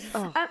 enjoy.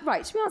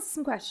 Right, should we answer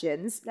some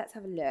questions? Let's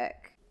have a look.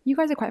 You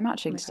guys are quite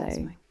matching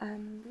today.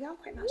 We are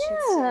quite matching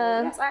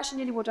today. Yes, I actually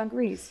nearly wore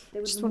dungarees. They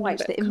were just white,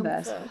 the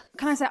inverse.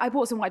 Can I say, I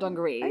bought some white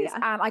dungarees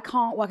and I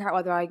can't work out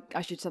whether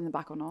I should send them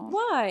back or not.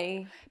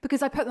 Why?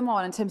 Because I put them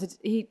on in terms of,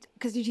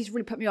 because he just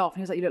really put me off and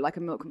he was like, you look like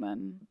a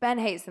milkman. Ben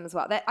hates them as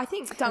well. I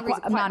think dungarees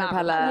are Quite quite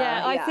Manipella.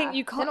 Yeah, I think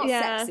you can't.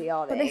 They're not sexy,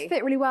 are they? But they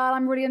fit really well.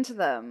 I'm really into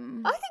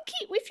them. I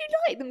think if you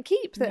like them,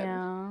 keep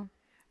them.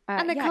 Yeah.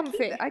 And they're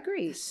comfy. I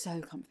agree. So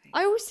comfy.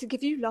 I always think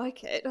if you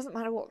like it, it doesn't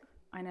matter what.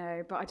 I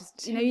know, but I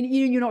just,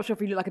 you're not sure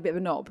if you look like a bit of a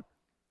knob.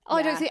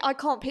 I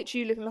can't picture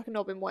you looking like a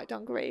knob in white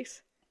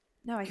dungarees.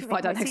 No, I can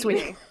find out next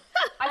week.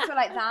 I feel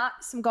like that.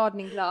 Some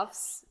gardening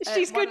gloves.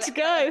 She's good to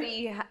go.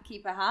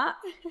 Keeper hat.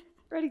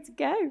 Ready to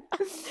go.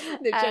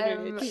 No,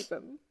 genuinely, keep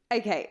them.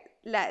 Okay,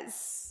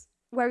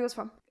 where are yours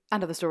from?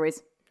 And other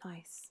stories.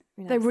 Nice.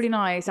 They're really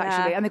nice,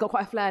 actually. And they've got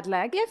quite a flared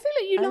leg. Yeah, I feel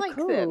like you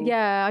like them.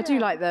 Yeah, I do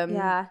like them.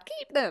 Yeah.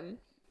 Keep them.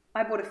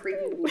 I bought a Free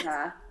People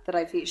pair that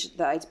I featured,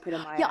 that I put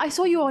on my... Yeah, I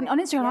saw you on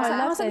Instagram.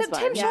 I was like, those look,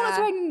 Tim ones. Charlotte's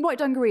wearing white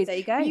dungarees. There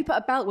you go. You put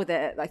a belt with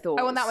it, I thought.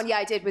 Oh, on that one, yeah,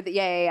 I did with the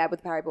with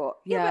the pair I bought.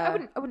 Yeah, Yeah.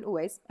 but I wouldn't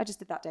always. I just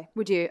did that day.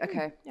 Would you?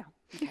 Okay.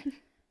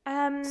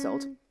 Yeah.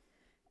 Sold.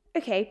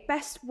 Okay,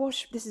 best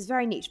wash. This is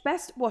very niche.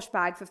 Best wash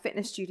bag for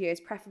fitness studios,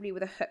 preferably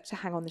with a hook to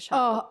hang on the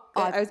shelf.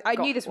 Oh, I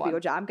knew this would be one. your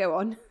jam. Go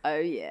on. Oh,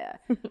 yeah.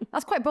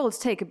 That's quite bold to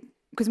take,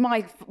 because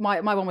my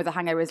one with a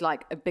hanger is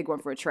like a big one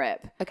for a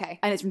trip. Okay.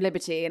 And it's from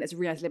Liberty, and it's a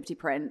really nice Liberty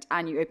print.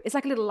 And it's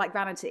like a little like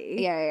vanity.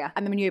 Yeah.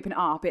 And then when you open it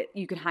up,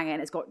 you can hang it,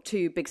 and it's got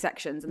two big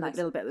sections, and that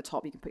little bit at the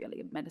top, you can put your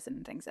medicine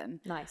and things in.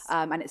 Nice.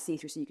 And it's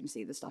see-through, so you can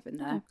see the stuff in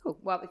there. Cool.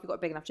 Well, if you've got a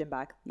big enough gym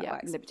bag, that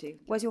works. Liberty.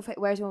 Where's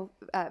your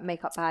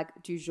makeup bag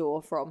du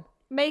jour from?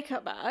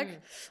 Makeup bag.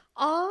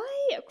 I'm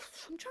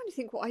trying to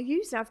think what I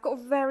use now. I've got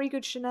a very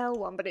good Chanel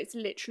one, but it's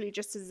literally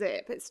just a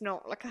zip. It's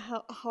not like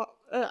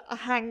a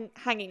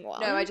hanging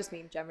one. No, I just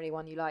mean generally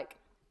one you like.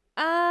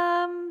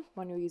 Um,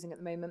 One you're using at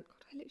the moment.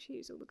 I literally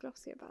use all the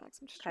Glossier bags.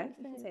 I'm just Okay, trying to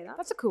you can think. say that.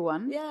 That's a cool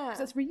one. Yeah. 'Cause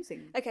that's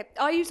reusing. Okay,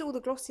 I use all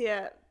the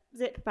Glossier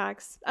zip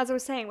bags. As I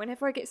was saying,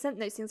 whenever I get sent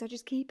those things, I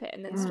just keep it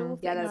and then store things.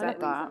 Yeah, there's I that.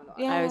 don't-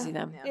 I always do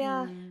them.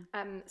 Yeah.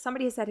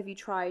 Somebody has said, have you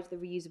tried the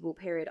reusable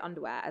period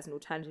underwear as an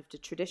alternative to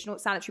traditional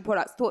sanitary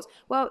products? Thoughts?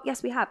 Well,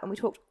 yes, we have. And we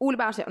talked all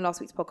about it on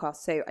last week's podcast.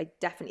 So I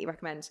definitely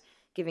recommend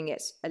giving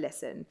it a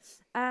listen.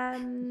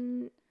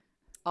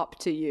 Up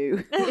to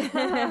you.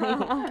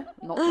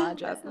 Not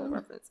magic. Personal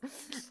reference.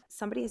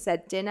 Somebody has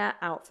said dinner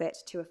outfit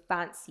to a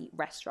fancy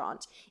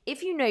restaurant.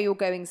 If you know you're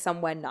going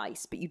somewhere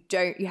nice, but you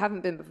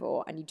haven't been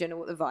before and you don't know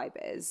what the vibe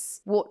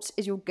is, what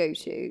is your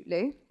go-to,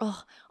 Lou?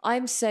 Oh,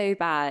 I'm so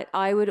bad.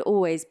 I would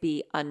always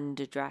be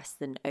underdressed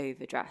than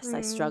overdressed.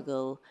 I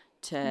struggle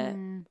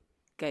to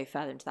go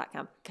further into that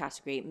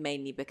category,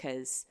 mainly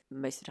because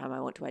most of the time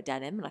I want to wear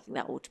denim, and I think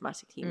that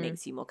automatically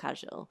makes you more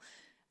casual.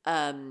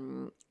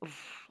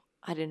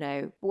 I don't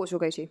know. What's your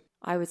go-to?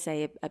 I would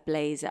say a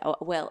blazer.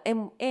 Well,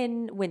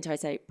 in winter,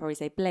 I'd probably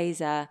say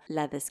blazer,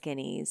 leather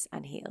skinnies,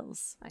 and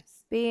heels.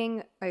 Nice.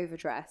 Being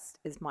overdressed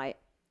is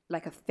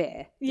like a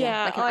fear.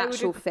 Yeah, like an I would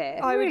actual fear.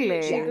 I would Really?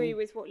 literally agree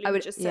with what Lou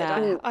just said.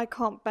 Yeah. I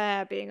can't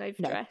bear being No,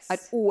 overdressed. I'd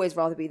always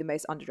rather be the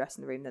most underdressed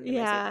in the room than the most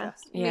Yeah,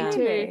 overdressed. Yeah. me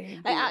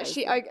too.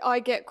 Really? I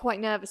get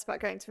quite nervous about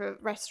going to a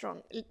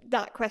restaurant.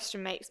 That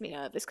question makes me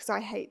nervous because I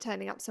hate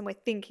turning up somewhere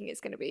thinking it's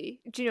going to be.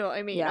 Do you know what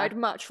I mean? Yeah. I'd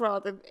much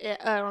rather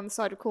err on the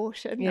side of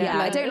caution. Yeah,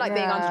 I don't like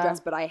being Yeah.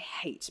 underdressed, but I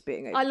hate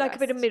being overdressed. I like a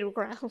bit of middle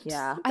ground.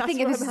 Yeah. I think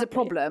if That's this is where a I'm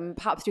problem,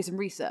 perhaps do some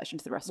research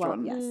into the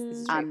restaurant. yes, this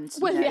is true. And,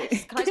 Well, you know,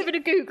 yes. Give it a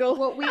Google.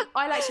 Well,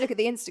 I like to look at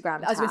the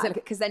Instagram was gonna say, tag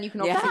because then you can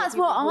Yeah. obviously That's see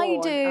what I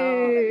worn. do.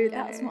 Oh,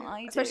 That's what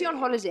I do. especially on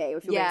holiday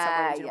if you're going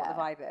somewhere you know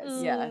what the vibe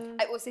is. Yeah.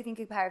 I also think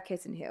a pair of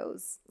kitten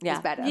heels Yeah. is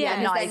better. Yeah,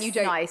 because nice, then you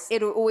don't. nice.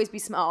 It'll always be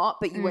smart,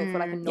 but you won't feel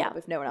like a knob Yeah.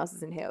 if no one else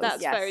is in heels.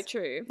 That's Yes. very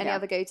true. Any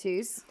other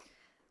go-tos?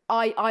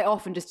 I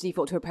often just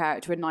default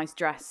to a nice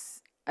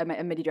dress, a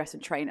midi dress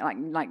and train,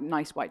 like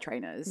nice white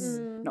trainers,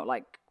 not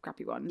like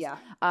crappy ones. Yeah.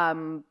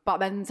 But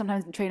then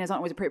sometimes the trainers aren't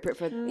always appropriate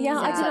for. Yeah,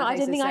 I don't know. I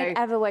don't think I'd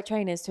ever wear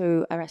trainers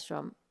to a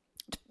restaurant.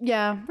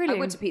 Yeah, really. I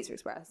went to Pizza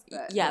Express.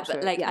 But Yeah,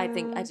 but like yeah. I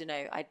think I don't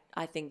know.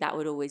 I think that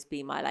would always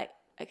be my like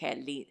at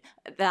least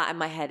that in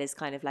my head is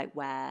kind of like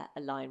where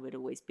a line would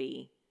always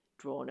be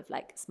drawn of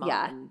like smart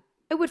Yeah. and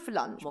It would for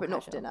lunch, more but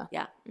not for casual. dinner.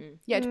 Yeah.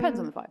 Yeah, it depends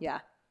on the vibe. Yeah.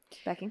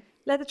 Becky?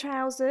 Leather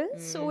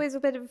trousers, always a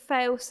bit of a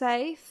fail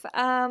safe.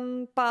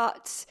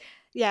 But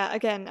yeah,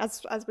 again,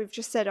 as we've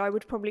just said, I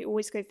would probably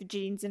always go for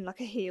jeans and like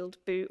a heeled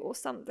boot or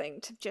something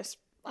to just.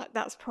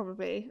 That's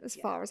probably as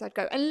far as I'd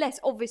go.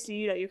 Unless, obviously,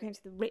 you're going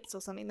to the Ritz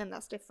or something, then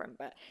that's different.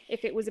 But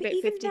if it was a bit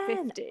Even 50-50.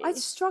 then, I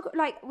struggle.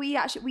 Like we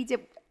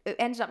did. It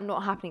ended up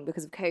not happening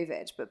because of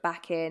COVID. But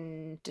back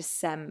in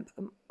December,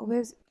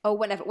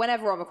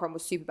 whenever Omicron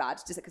was super bad,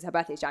 just because her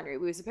birthday is January,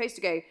 we were supposed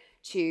to go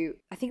to.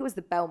 I think it was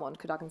the Belmont,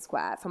 Cadogan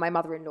Square, for my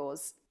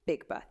mother-in-law's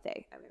big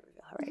birthday. I mean,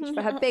 her age,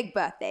 for her big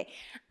birthday.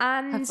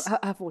 And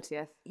Her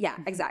 40th. yeah,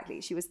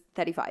 exactly. She was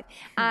 35.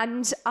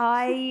 And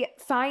I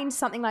find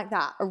something like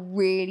that a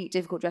really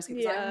difficult dress code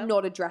because I'm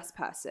not a dress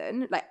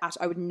person. Like,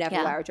 I would never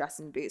wear a dress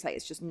and boots. Like,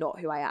 it's just not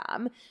who I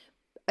am.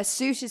 A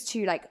suit is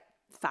too, like,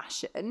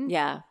 fashion.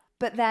 Yeah.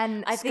 But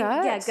then I think,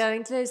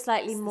 going to those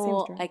slightly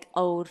more dress. like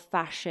old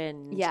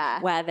fashioned,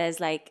 where there's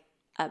like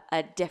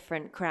a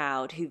different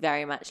crowd who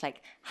very much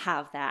like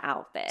have their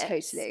outfits.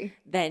 Totally.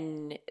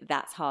 Then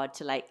that's hard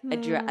to like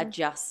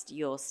adjust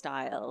your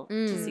style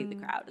to suit the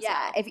crowd as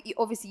well. If you,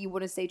 obviously you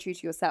want to stay true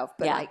to yourself,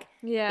 but like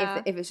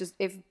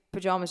if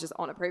pajamas just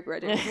aren't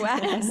appropriate, I don't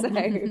wear. So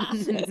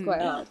it's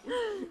quite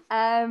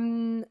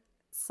hard.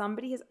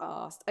 Somebody has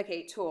asked,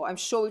 okay, Tor, I'm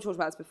sure we've talked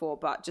about this before,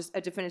 but just a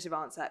definitive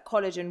answer.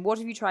 Collagen, what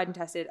have you tried and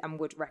tested and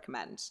would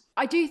recommend?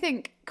 I do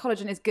think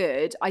collagen is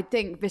good. I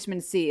think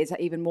vitamin C is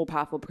even more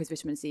powerful because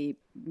vitamin C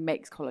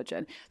makes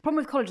collagen. The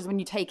problem with collagen is when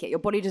you take it, your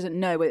body doesn't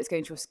know whether it's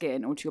going to your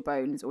skin or to your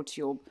bones or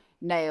to your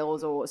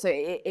nails, or so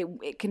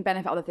it can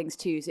benefit other things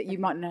too. So you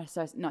might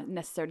not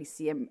necessarily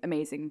see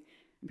amazing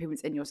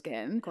improvements in your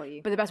skin. Got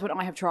you. But the best one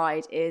I have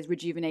tried is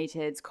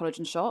Rejuvenated's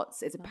collagen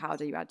shots. It's a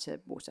powder you add to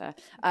water.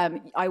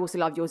 I also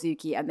love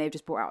Yorzuki, and they've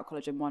just brought out a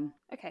collagen one.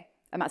 Okay.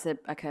 And that's a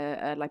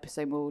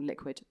liposomal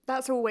liquid.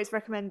 That's always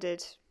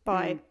recommended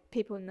by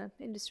people in the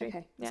industry.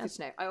 Okay, that's good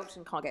to know. I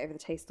often can't get over the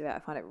taste of it. I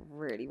find it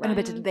really And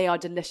random. they are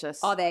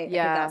delicious. Are they?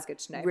 Yeah, Okay, that's good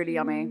to know. Really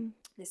yummy.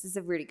 This is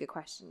a really good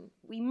question.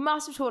 We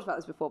must have talked about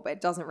this before, but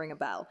it doesn't ring a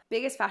bell.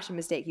 Biggest fashion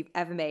mistake you've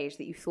ever made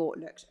that you thought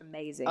looked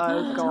amazing?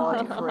 Oh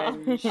God,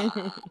 cringe.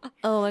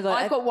 Oh my God.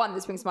 I've got one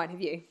that springs to mind.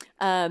 Have you?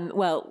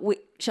 Well,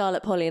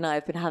 Charlotte, Polly and I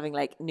have been having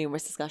like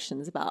numerous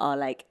discussions about our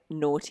like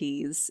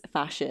noughties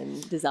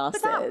fashion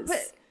disasters.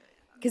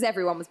 Because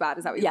everyone was bad.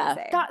 Is that what you're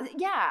saying?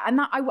 And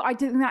that I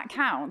don't think that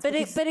counts. But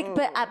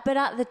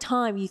at the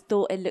time you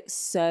thought it looked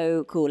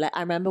so cool. Like I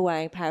remember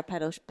wearing a pair of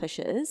pedal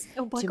pushers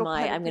to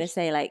my I'm going to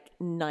say like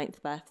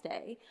 9th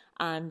birthday,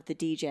 and the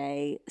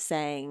DJ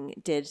saying,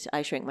 "Did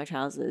I shrink my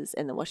trousers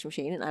in the washing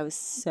machine?" And I was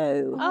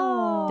so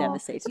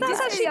devastated. That's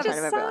actually in front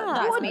of everyone.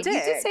 That's me. You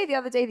did say the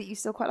other day that you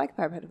still quite like a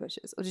pair of pedal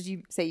pushers, or did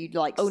you say you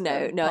liked? Oh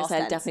them? no! I Past said I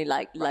tense.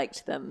 definitely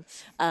liked them.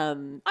 I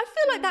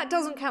feel like that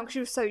doesn't count because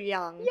you were so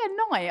young. Yeah,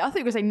 9. I thought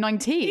you were saying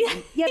 19.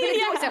 Yeah, but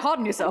you so hard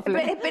on yourself. But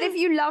if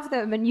you love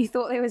them and you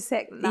thought they were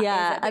sick, that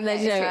Yeah, means that and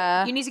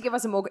then, you need to give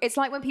us a more. It's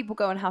like when people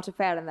go on How to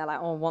Fail and they're like,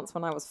 "Oh, once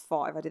when I was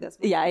 5, I did this."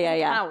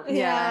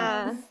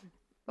 Yeah.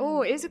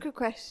 Oh, it is a good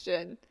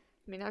question.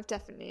 I mean, I've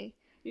definitely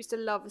used to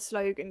love a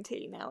slogan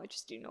tee. Now I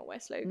just do not wear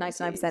slogans.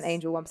 99%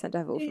 angel, 1%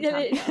 devil. From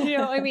You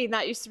know what I mean?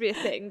 That used to be a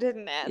thing,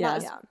 didn't it? Yeah.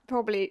 That's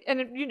probably,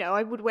 and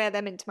I would wear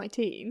them into my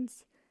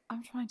teens.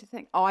 I'm trying to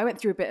think. Oh, I went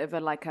through a bit of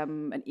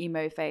an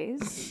emo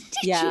phase.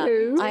 Yeah,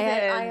 you? I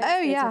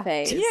had a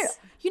phase.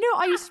 You know,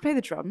 I used to play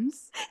the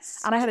drums,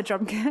 and I had a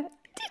drum kit.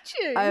 Did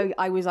you?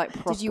 I was like,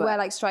 proper. Did you wear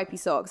like stripy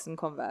socks and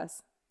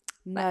Converse?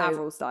 No. Like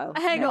Avril style?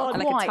 Hang on,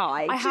 and like why? a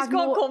tie. I She's have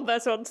got more-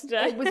 Converse on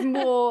today. It was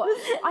more.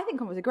 I think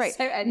Converse are great.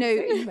 So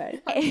emo.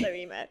 so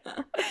emo.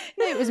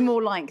 No, it was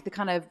more like the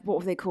kind of what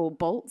were they called,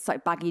 bolts,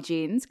 like baggy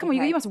jeans. Come on,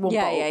 you must have worn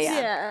bolts.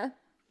 Yeah.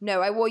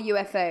 No, I wore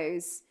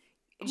UFOs.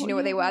 Do you know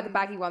what they were? The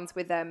baggy ones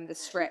with the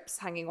strips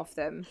hanging off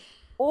them.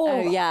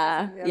 Oh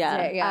yeah.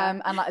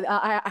 And like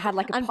I had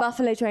like a And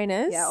buffalo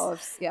trainers.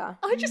 Yeah.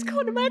 I just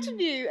can't imagine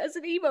you as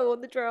an emo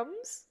on the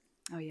drums.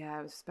 Oh yeah,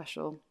 it was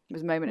special. It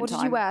was a moment What in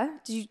did time. you wear?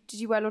 Did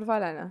you wear a lot of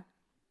eyeliner?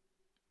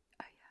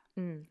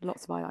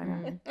 Lots of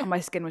eyeliner. And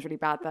my skin was really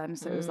bad then,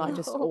 so it was like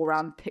just all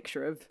round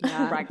picture of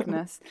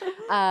rankness.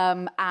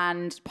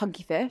 And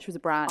Punky Fish was a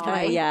brand. Oh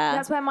yeah.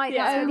 That's where that's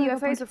where the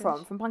UFOs are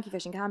from Punky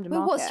Fish in Camden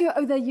Market. What's your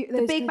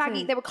the big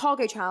baggy? They were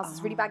cargo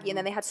trousers, really baggy, and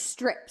then they had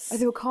strips.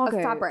 they were cargo.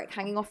 of fabric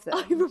hanging off them.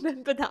 I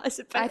remember that as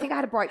a baby. I think I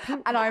had a bright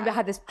pink. And I remember I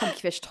had this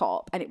Punky Fish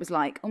top, and it was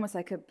like almost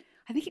like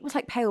I think it was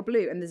like pale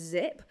blue, and the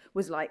zip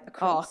was like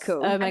across. Oh,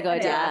 cool. Oh my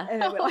God, yeah.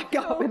 And it would like go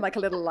up in like a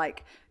little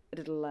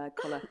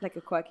collar. like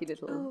a quirky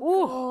little.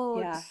 Oh,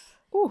 Yeah.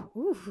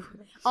 Ooh.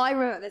 I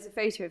remember there's a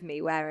photo of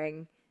me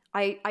wearing.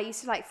 I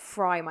used to like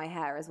fry my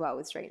hair as well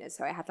with straighteners,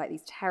 so I had like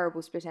these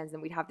terrible split ends,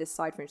 and we'd have this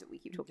side fringe that we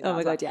keep talking about. Oh my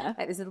as well. God, yeah.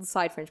 Like this little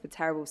side fringe with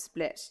terrible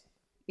split,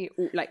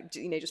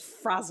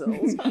 just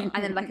frazzles,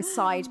 and then like a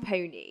side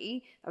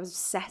pony. I was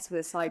obsessed with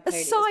a side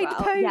pony. side as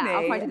well. pony? Yeah,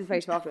 I'll find you the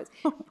photo afterwards.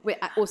 With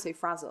also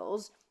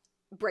frazzles.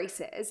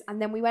 Braces,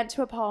 and then we went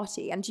to a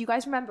party, and do you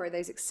guys remember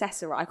those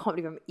accessories? I can't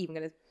believe I'm even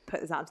going to put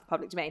this out into the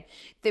public domain.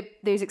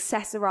 Those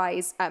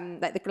accessories,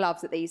 like the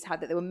gloves that they used to have,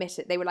 that they were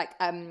knitted, they were like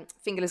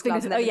fingerless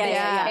gloves. And then yeah, the knitting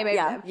yeah, came over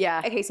yeah. them.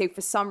 Yeah. Okay, so for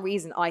some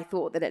reason I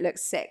thought that it looked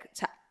sick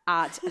to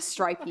add a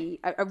stripy,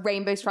 a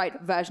rainbow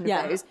striped version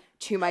of those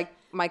to my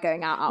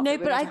going out outfit. No, We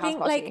but went I to a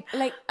house think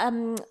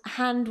party.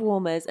 hand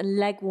warmers and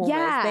leg warmers,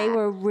 Yeah. they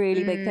were a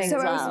really big thing So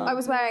as well. I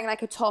was wearing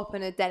like a top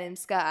and a denim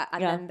skirt,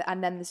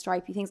 and then the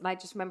stripy things, and I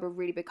just remember a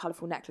really big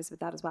colourful necklace with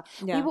that as well.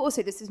 Yeah. We were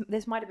also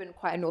this might have been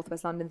quite a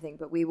Northwest London thing,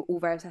 but we were all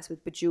very obsessed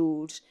with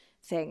bejeweled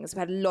things. We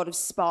had a lot of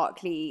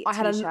sparkly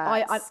t-shirts. t-shirts.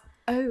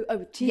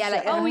 Yeah,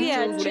 like Oh,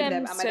 yeah, jewels all over them.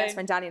 And my gemstone. best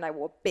friend Danny and I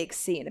wore a big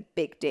C and a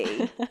big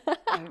D.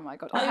 Oh my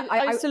god!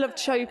 I used to love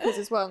chokers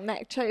as well,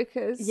 neck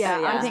chokers. Yeah,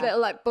 I I think- little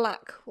like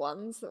black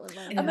ones that were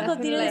like. Oh my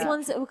god, you know those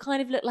ones that would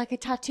kind of look like a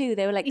tattoo?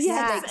 They were like,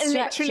 Yes, like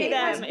literally stretchy.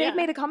 them. They've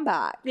made a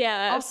comeback.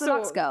 Yeah, After the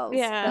Lux Girls.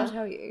 Yeah, They'll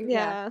tell you.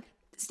 Yeah,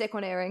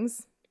 Stick-on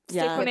earrings.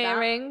 Yeah. stick-on With that.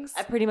 earrings.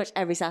 I pretty much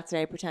every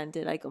Saturday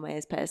pretended I got my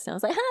ears pierced and I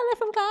was like, hello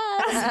from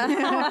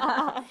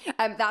class.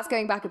 That's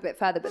going back a bit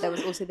further, but there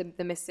was also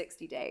the Miss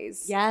 60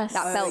 days. Yes.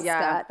 That belt yeah.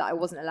 skirt that I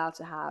wasn't allowed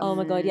to have. Oh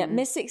my god, yeah.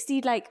 Miss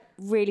 60 like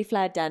really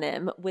flared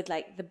denim with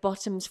like the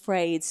bottoms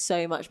frayed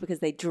so much because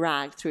they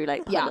dragged through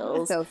like Yeah,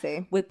 puddles.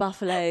 filthy. With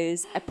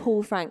buffaloes, a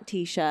Paul Frank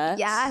t-shirt.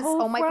 Yes.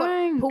 Paul oh my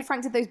Frank. god. Paul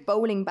Frank did those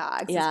bowling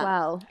bags Yeah. as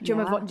well. Do you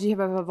remember? Did you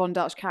ever have a Von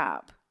Dutch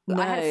cap?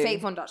 I had a No.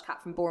 fake Von Dutch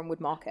cap from Borehamwood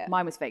Market.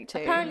 Mine was fake too.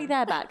 Apparently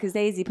they're back because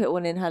Daisy put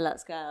one in her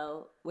Let's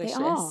Girl wish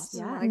list.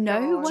 Yeah.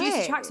 No way.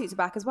 Juicy tracksuits are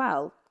back as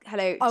well.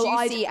 Hello,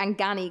 Oh, Juicy and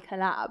Ganni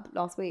collab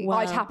last week.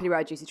 I'd happily wear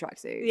a juicy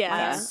tracksuit.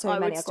 Yeah, So I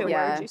many would I've still got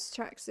wear rid a of.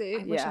 juicy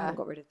tracksuit. I wish I Yeah. hadn't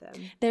got rid of them.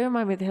 They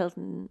remind me of the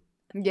Hilton.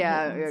 Yeah,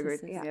 I Hilton agree.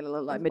 sisters. Yeah, a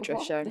little like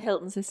midriff show. The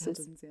Hilton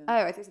sisters. Oh,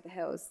 I think it's the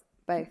Hills.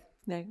 Both.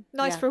 No.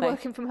 Nice Yeah, for a both.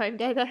 working from home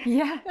day though.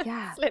 Yeah.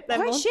 Yeah. Slip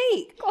them Quite on.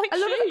 chic. Quite a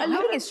lot chic. Of, a I lot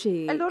think of, it's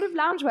chic. A lot of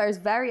loungewear is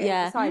very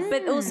Yeah, oversized.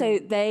 but also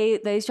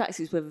those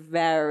tracksuits were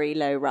very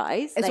low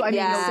rise. It's what I mean,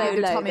 yeah, so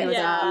the low tummy that was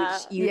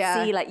out. you'd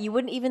Yeah. see like you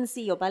wouldn't even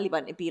see your belly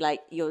button. It'd be like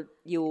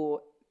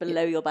you're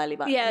below your belly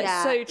button. Yeah,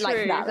 Yeah, so like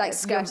true. that, like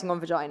skirting on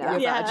vagina.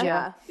 Yeah.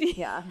 yeah,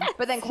 yeah.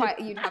 But then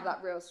you'd have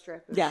that real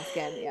strip of Yeah.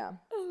 skin. Yeah.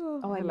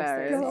 Oh, I miss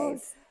Hilarious. those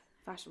days.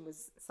 Fashion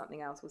was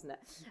something else, wasn't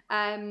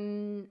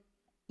it?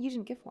 You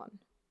didn't give one.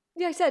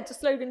 Yeah, I said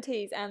slogan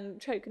tees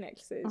and choker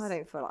necklaces.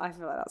 I feel like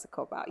that's a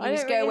cop out. You I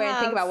just don't go away really and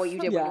think have- about what you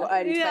did when you were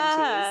early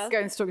 20s. Go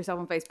and stalk yourself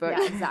on Facebook.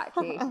 Yeah,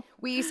 exactly.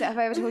 We used to, have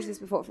I ever told you this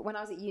before? When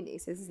I was at uni,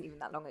 so this isn't even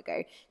that long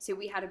ago. So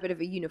we had a bit of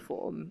a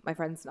uniform, my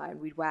friends and I, and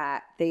we'd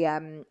wear the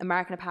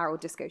American Apparel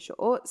disco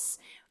shorts.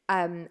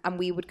 And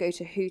we would go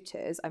to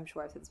Hooters, I'm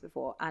sure I've said this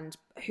before, and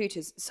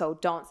Hooters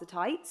sold dancer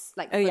tights,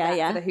 like for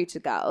the Hooter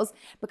girls,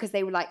 because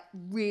they were like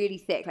really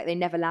thick, like they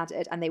never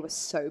laddered, and they were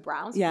so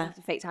brown, so you have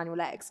to fake tan your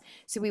legs.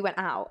 So we went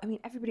out. I mean,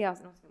 everybody else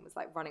in Nottingham was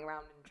like running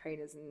around in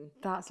trainers and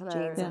That's jeans,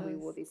 hilarious. and we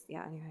wore these.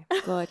 Yeah, anyway.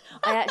 God,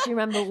 I actually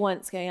remember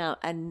once going out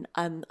and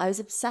I was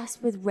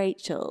obsessed with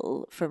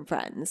Rachel from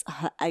Friends,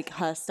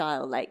 her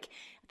style. Like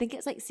I think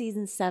it's like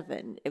season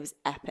 7. It was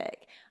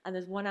epic. And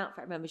there's one outfit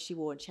I remember she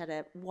wore, and she had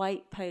a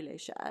white polo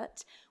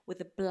shirt with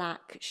a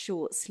black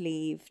short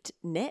sleeved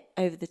knit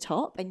over the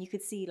top, and you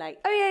could see like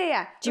Oh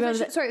yeah. Do you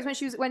remember? Sorry, it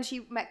was when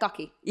she met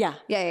Gucky. Yeah.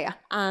 Yeah.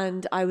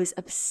 And I was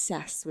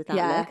obsessed with that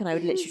Yeah. look, and I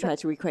would literally try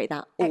to recreate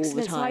that all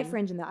Excellent the time. side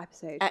fringe in that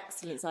episode.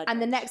 Excellent side And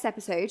the fringe. next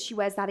episode, she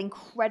wears that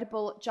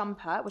incredible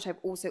jumper, which I've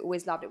also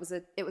always loved. It was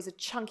a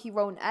chunky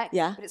roll neck,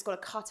 Yeah. but it's got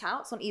a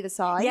cutouts on either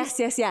side. Yes.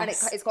 And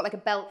it's got like a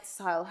belt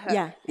style hook.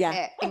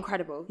 Yeah.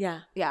 Incredible.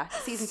 Yeah.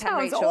 Season 10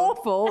 Sounds Rachel.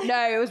 awful.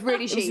 No, it was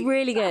really It was chic.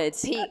 really good.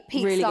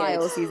 Peak really style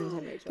good. season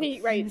 10 Rachel.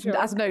 Pete Rachel.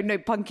 That's no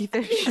punky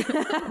fish.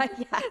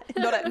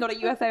 Not a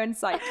UFO in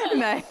sight.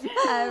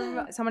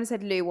 No. Someone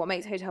said, Lou, what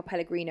makes Hotel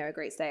Pellegrino a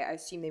great stay? I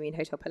assume they mean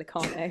Hotel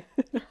Pelicano.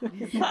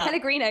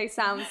 Pellegrino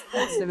sounds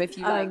awesome if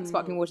you like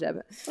sparkling water.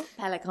 But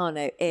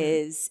Pelicano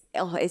is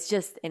it's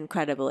just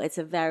incredible. It's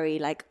a very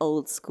like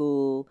old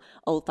school,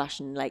 old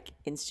fashioned like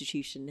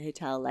institution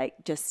hotel, like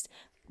just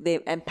the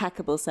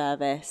impeccable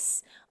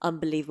service,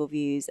 unbelievable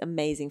views,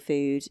 amazing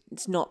food.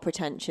 It's not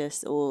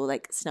pretentious or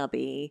like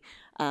snubby,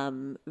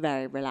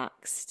 very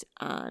relaxed,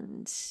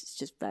 and it's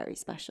just very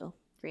special.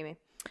 dreamy.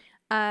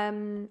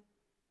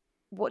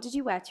 What did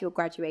you wear to your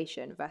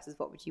graduation versus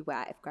what would you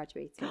wear if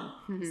graduating?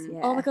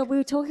 Yeah. Oh my god, we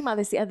were talking about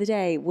this the other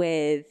day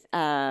with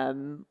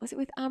was it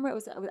with Amrit?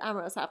 Was it with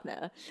Amrit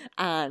Sapna?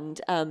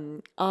 And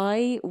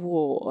I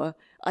wore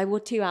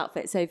 2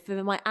 outfits. So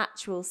for my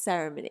actual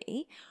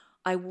ceremony,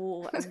 I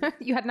wore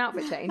You had an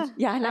outfit change?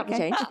 yeah, an outfit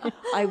change.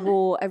 I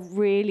wore a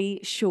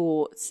really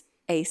short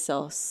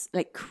ASOS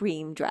like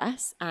cream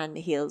dress and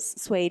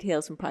heels, suede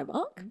heels from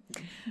Primark.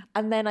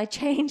 And then I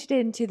changed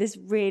into this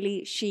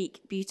really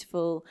chic,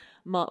 beautiful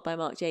Marc by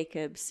Marc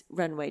Jacobs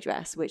runway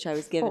dress, which I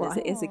was given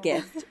as a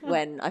gift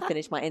when I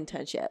finished my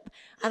internship.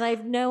 And I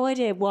have no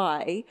idea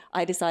why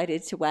I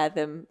decided to wear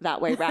them that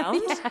way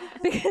round.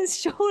 Because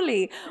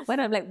surely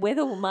when I'm like with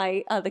all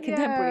my other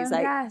contemporaries,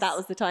 like that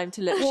was the time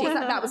to look What chic. was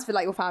that? That was for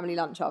like your family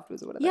lunch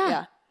afterwards or whatever.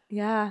 Yeah.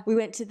 Yeah. We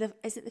went to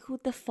is it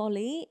called the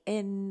Folly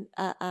in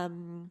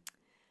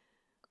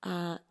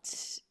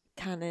at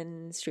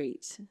Cannon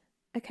Street?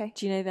 Okay.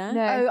 Do you know that?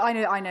 No. Oh,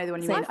 I know the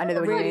one you mean. I know the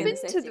one you I've mean. been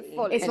to the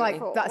Folly. It's like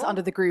before. that's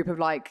under the group of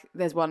like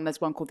there's one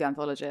called The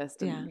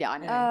Anthologist. And Yeah. I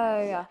know.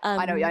 Oh, yeah.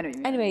 I know what you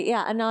mean. Anyway,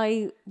 yeah, and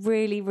I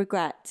really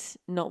regret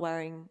not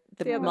wearing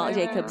the other Marc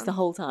way Jacobs around. the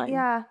whole time.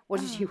 Yeah.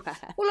 What did you wear?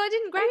 Well, I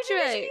didn't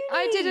graduate.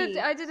 uni?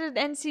 I did an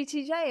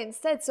NCTJ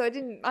instead, so I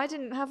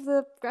didn't have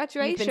the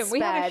graduation. We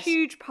had a spared.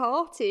 huge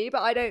party,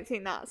 but I don't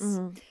think that's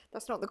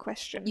That's not the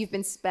question. You've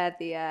been spared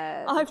the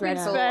I've been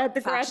dreadful spared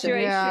the fashion.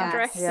 graduation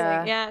dressing.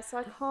 Yeah. Yeah, so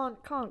I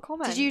can't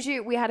comment. Did you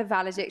do? We had a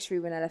valedictory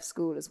when I left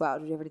school as well.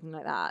 Did you have anything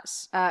like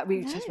that?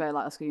 We just wear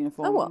like a school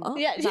uniform. Oh, what?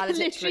 Yeah, you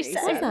literally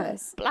said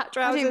black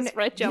trousers,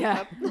 red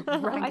jumper.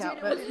 I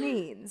don't know what it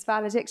means.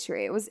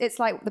 Valedictory. It's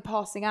like the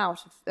passing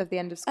out of the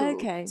end of school.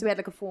 Okay. So we had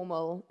like a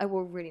formal. I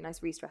wore a really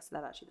nice Reese dress for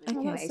that actually. For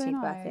my that's so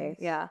 18th birthday. nice.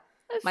 Yeah.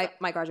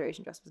 My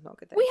graduation dress was not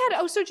good though. We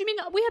had. Oh, so do you mean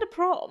we had a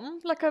prom?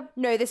 Like a.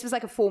 No, this was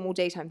like a formal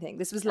daytime thing.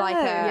 This was like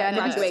yeah, a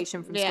no,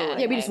 graduation from yeah. school.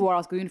 Yeah, we just wore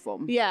our school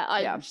uniform.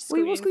 Yeah,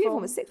 We wore school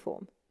uniform as sixth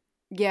form.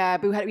 Yeah,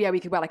 but we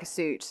could wear like a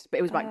suit, but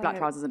it was like black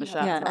trousers and a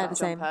shirt. Yeah, and, like, the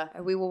same.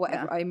 jumper. We wore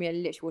whatever. I mean, I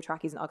literally wore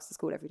trackies and Uggs to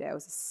school every day. I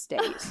was a state.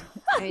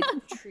 I mean,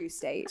 true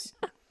state.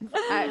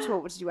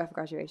 What did you wear for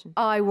graduation?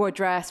 I wore a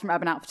dress from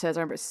Urban Outfitters. I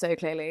remember it so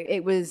clearly.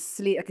 It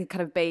was like a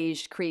kind of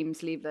beige cream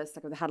sleeveless.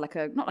 Like it had like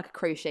not like a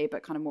crochet,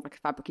 but kind of more like a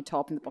fabricy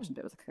top, and the bottom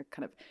bit was like a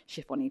kind of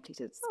chiffon-y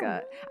pleated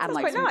skirt, and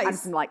like quite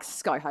some nice.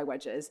 sky high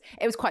wedges.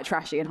 It was quite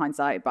trashy in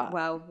hindsight, but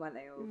Well, weren't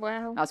they all?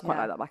 Well, I was quite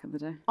like that back in the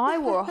day. I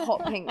wore a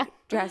hot pink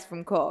dress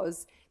from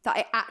Cos that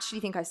I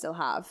actually think I still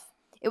have.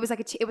 It was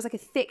like a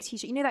thick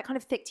t-shirt. You know that kind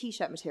of thick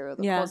t-shirt material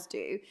that Cos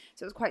do.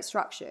 So it was quite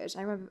structured.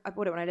 I remember I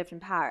bought it when I lived in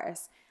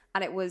Paris,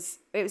 and it was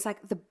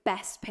like the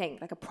best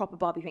pink, like a proper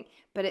Barbie pink.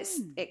 But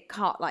it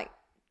can't like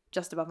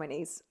just above my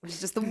knees, which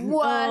is just the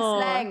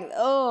worst length.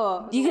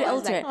 Oh, You could worst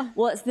alter it. length.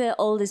 What's the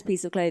oldest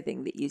piece of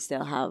clothing that you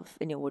still have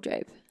in your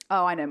wardrobe?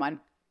 Oh, I know mine.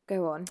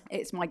 Go on.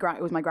 It's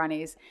it was my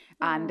granny's,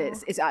 and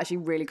it's actually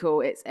really cool.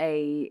 It's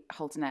a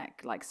halter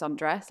neck like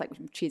sundress, like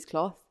with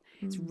cheesecloth.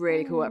 It's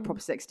really cool, like proper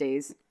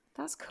 60s.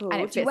 That's cool.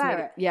 And it Do you fits me, wear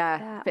like, it?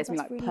 yeah, fits me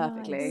that's like really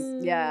perfectly.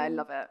 nice. Yeah, I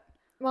love it.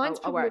 mine's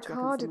I'll wear probably a it to work in the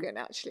summer. cardigan.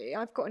 Actually,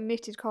 I've got a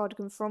knitted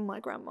cardigan from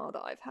my grandma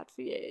that I've had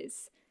for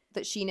years.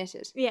 That she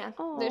knitted. Yeah,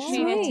 that she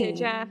sweet. knitted.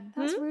 Yeah,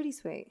 That's really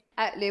sweet.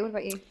 Lou, what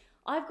about you?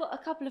 I've got a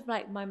couple of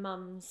like my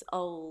mum's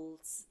old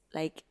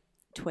like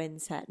twin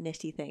set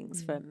knitty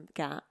things from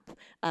Gap.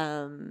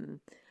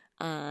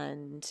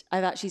 And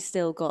I've actually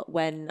still got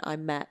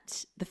the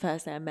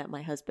first day I met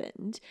my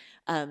husband,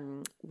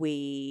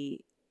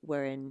 we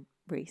were in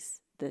Reese,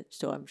 the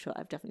store. I'm sure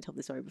I've definitely told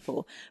the story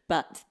before,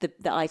 but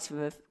the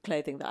item of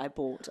clothing that I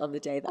bought on the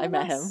day that I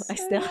met him, I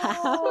still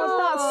have.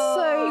 That's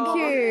so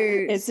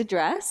cute. It's a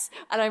dress,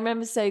 and I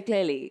remember so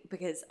clearly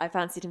because I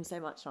fancied him so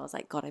much, and I was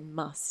like, God, I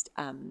must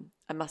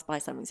buy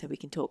something so we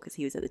can talk, because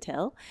he was at the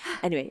till.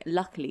 Anyway,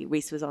 luckily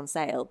Reese was on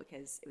sale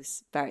because it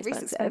was very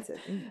expensive.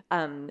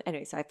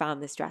 Anyway, so I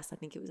found this dress. I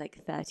think it was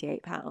like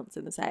 £38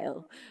 in the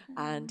sale,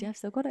 and yeah, I've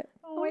still got it.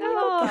 Oh, I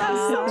love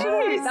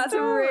that. That's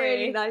a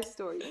really nice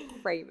story.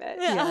 Frame it.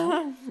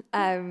 Yeah.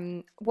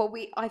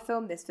 I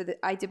filmed this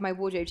I did my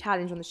wardrobe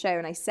challenge on the show,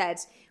 and I said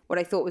what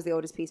I thought was the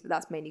oldest piece, but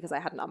that's mainly because I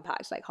hadn't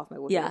unpacked like half my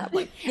wardrobe at that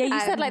point. Yeah, you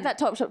said like that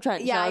Topshop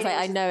trench. Yeah, and I was like,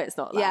 I know it's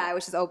not that. Yeah,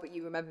 which is old, but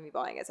you remember me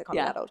buying it, so I can't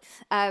be that old.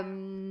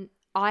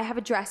 I have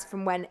a dress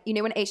from when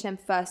H&M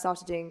first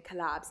started doing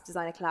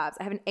designer collabs.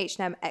 I have an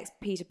H&M X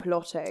Peter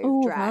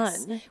Pilotto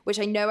dress, fun. which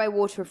I know I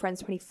wore to a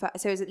friend's 21st,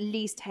 so it was at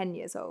least 10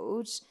 years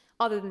old.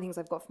 Other than things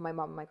I've got from my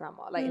mum and my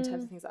grandma, like in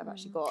terms of things that I've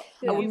actually got,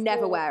 I will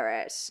never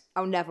wear it.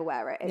 I'll never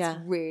wear it. It's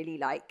really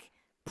like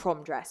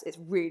prom dress. It's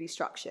really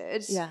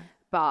structured. Yeah.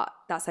 But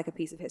that's like a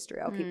piece of history.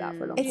 I'll keep that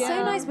for a long time. It's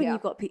so nice when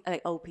you've got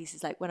like old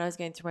pieces. Like when I was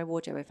going through my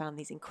wardrobe, I found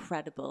these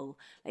incredible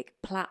like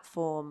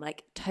platform,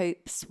 like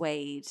taupe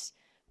suede,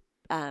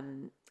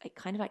 like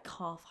kind of like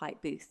calf height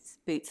boots,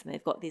 and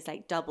they've got these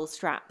like double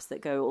straps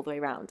that go all the way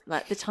around. And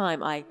at the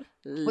time, I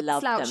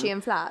loved them. Slouchy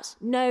and flat.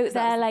 No,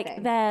 they're like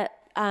thing? they're.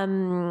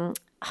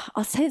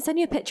 I'll send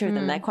you a picture of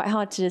them. They're quite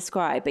hard to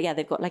describe, but yeah,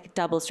 they've got like a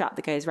double strap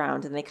that goes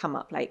round, and they come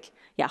up like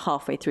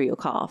halfway through your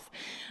calf.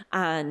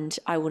 And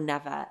I will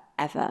never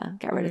ever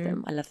get rid of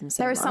them. I love them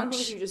so much. There are some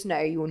things you just know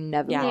you will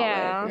never part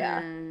Yeah.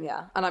 with.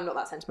 Yeah. And I'm not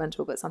that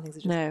sentimental, but some things are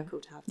just cool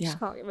to have. Yeah.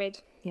 can't get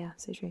rid. Yeah,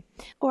 so true.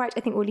 All right, I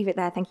think we'll leave it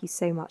there. Thank you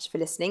so much for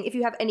listening. If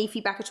you have any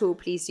feedback at all,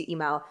 please do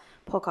email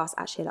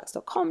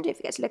podcast@sheerluxe.com. Don't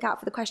forget to look out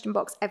for the question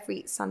box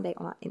every Sunday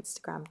on our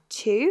Instagram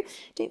too.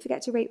 Don't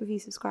forget to rate, review,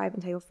 subscribe,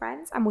 and tell your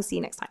friends. And we'll see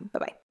you next time.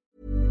 Bye-bye.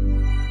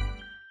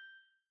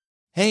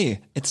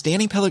 Hey, it's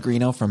Danny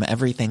Pellegrino from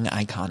Everything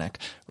Iconic.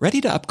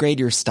 Ready to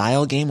upgrade your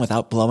style game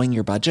without blowing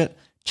your budget?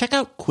 Check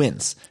out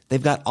Quince.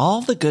 They've got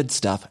all the good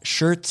stuff,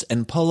 shirts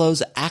and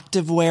polos,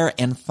 activewear,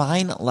 and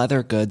fine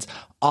leather goods,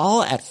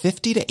 all at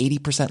 50 to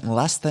 80%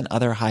 less than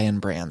other high-end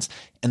brands.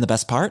 And the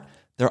best part?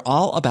 They're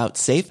all about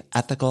safe,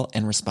 ethical,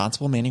 and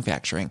responsible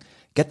manufacturing.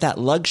 Get that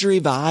luxury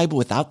vibe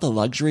without the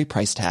luxury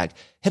price tag.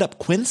 Hit up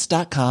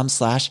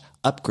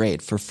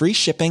quince.com/upgrade for free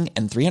shipping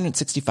and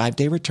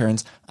 365-day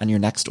returns on your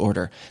next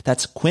order.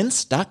 That's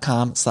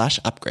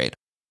quince.com/upgrade.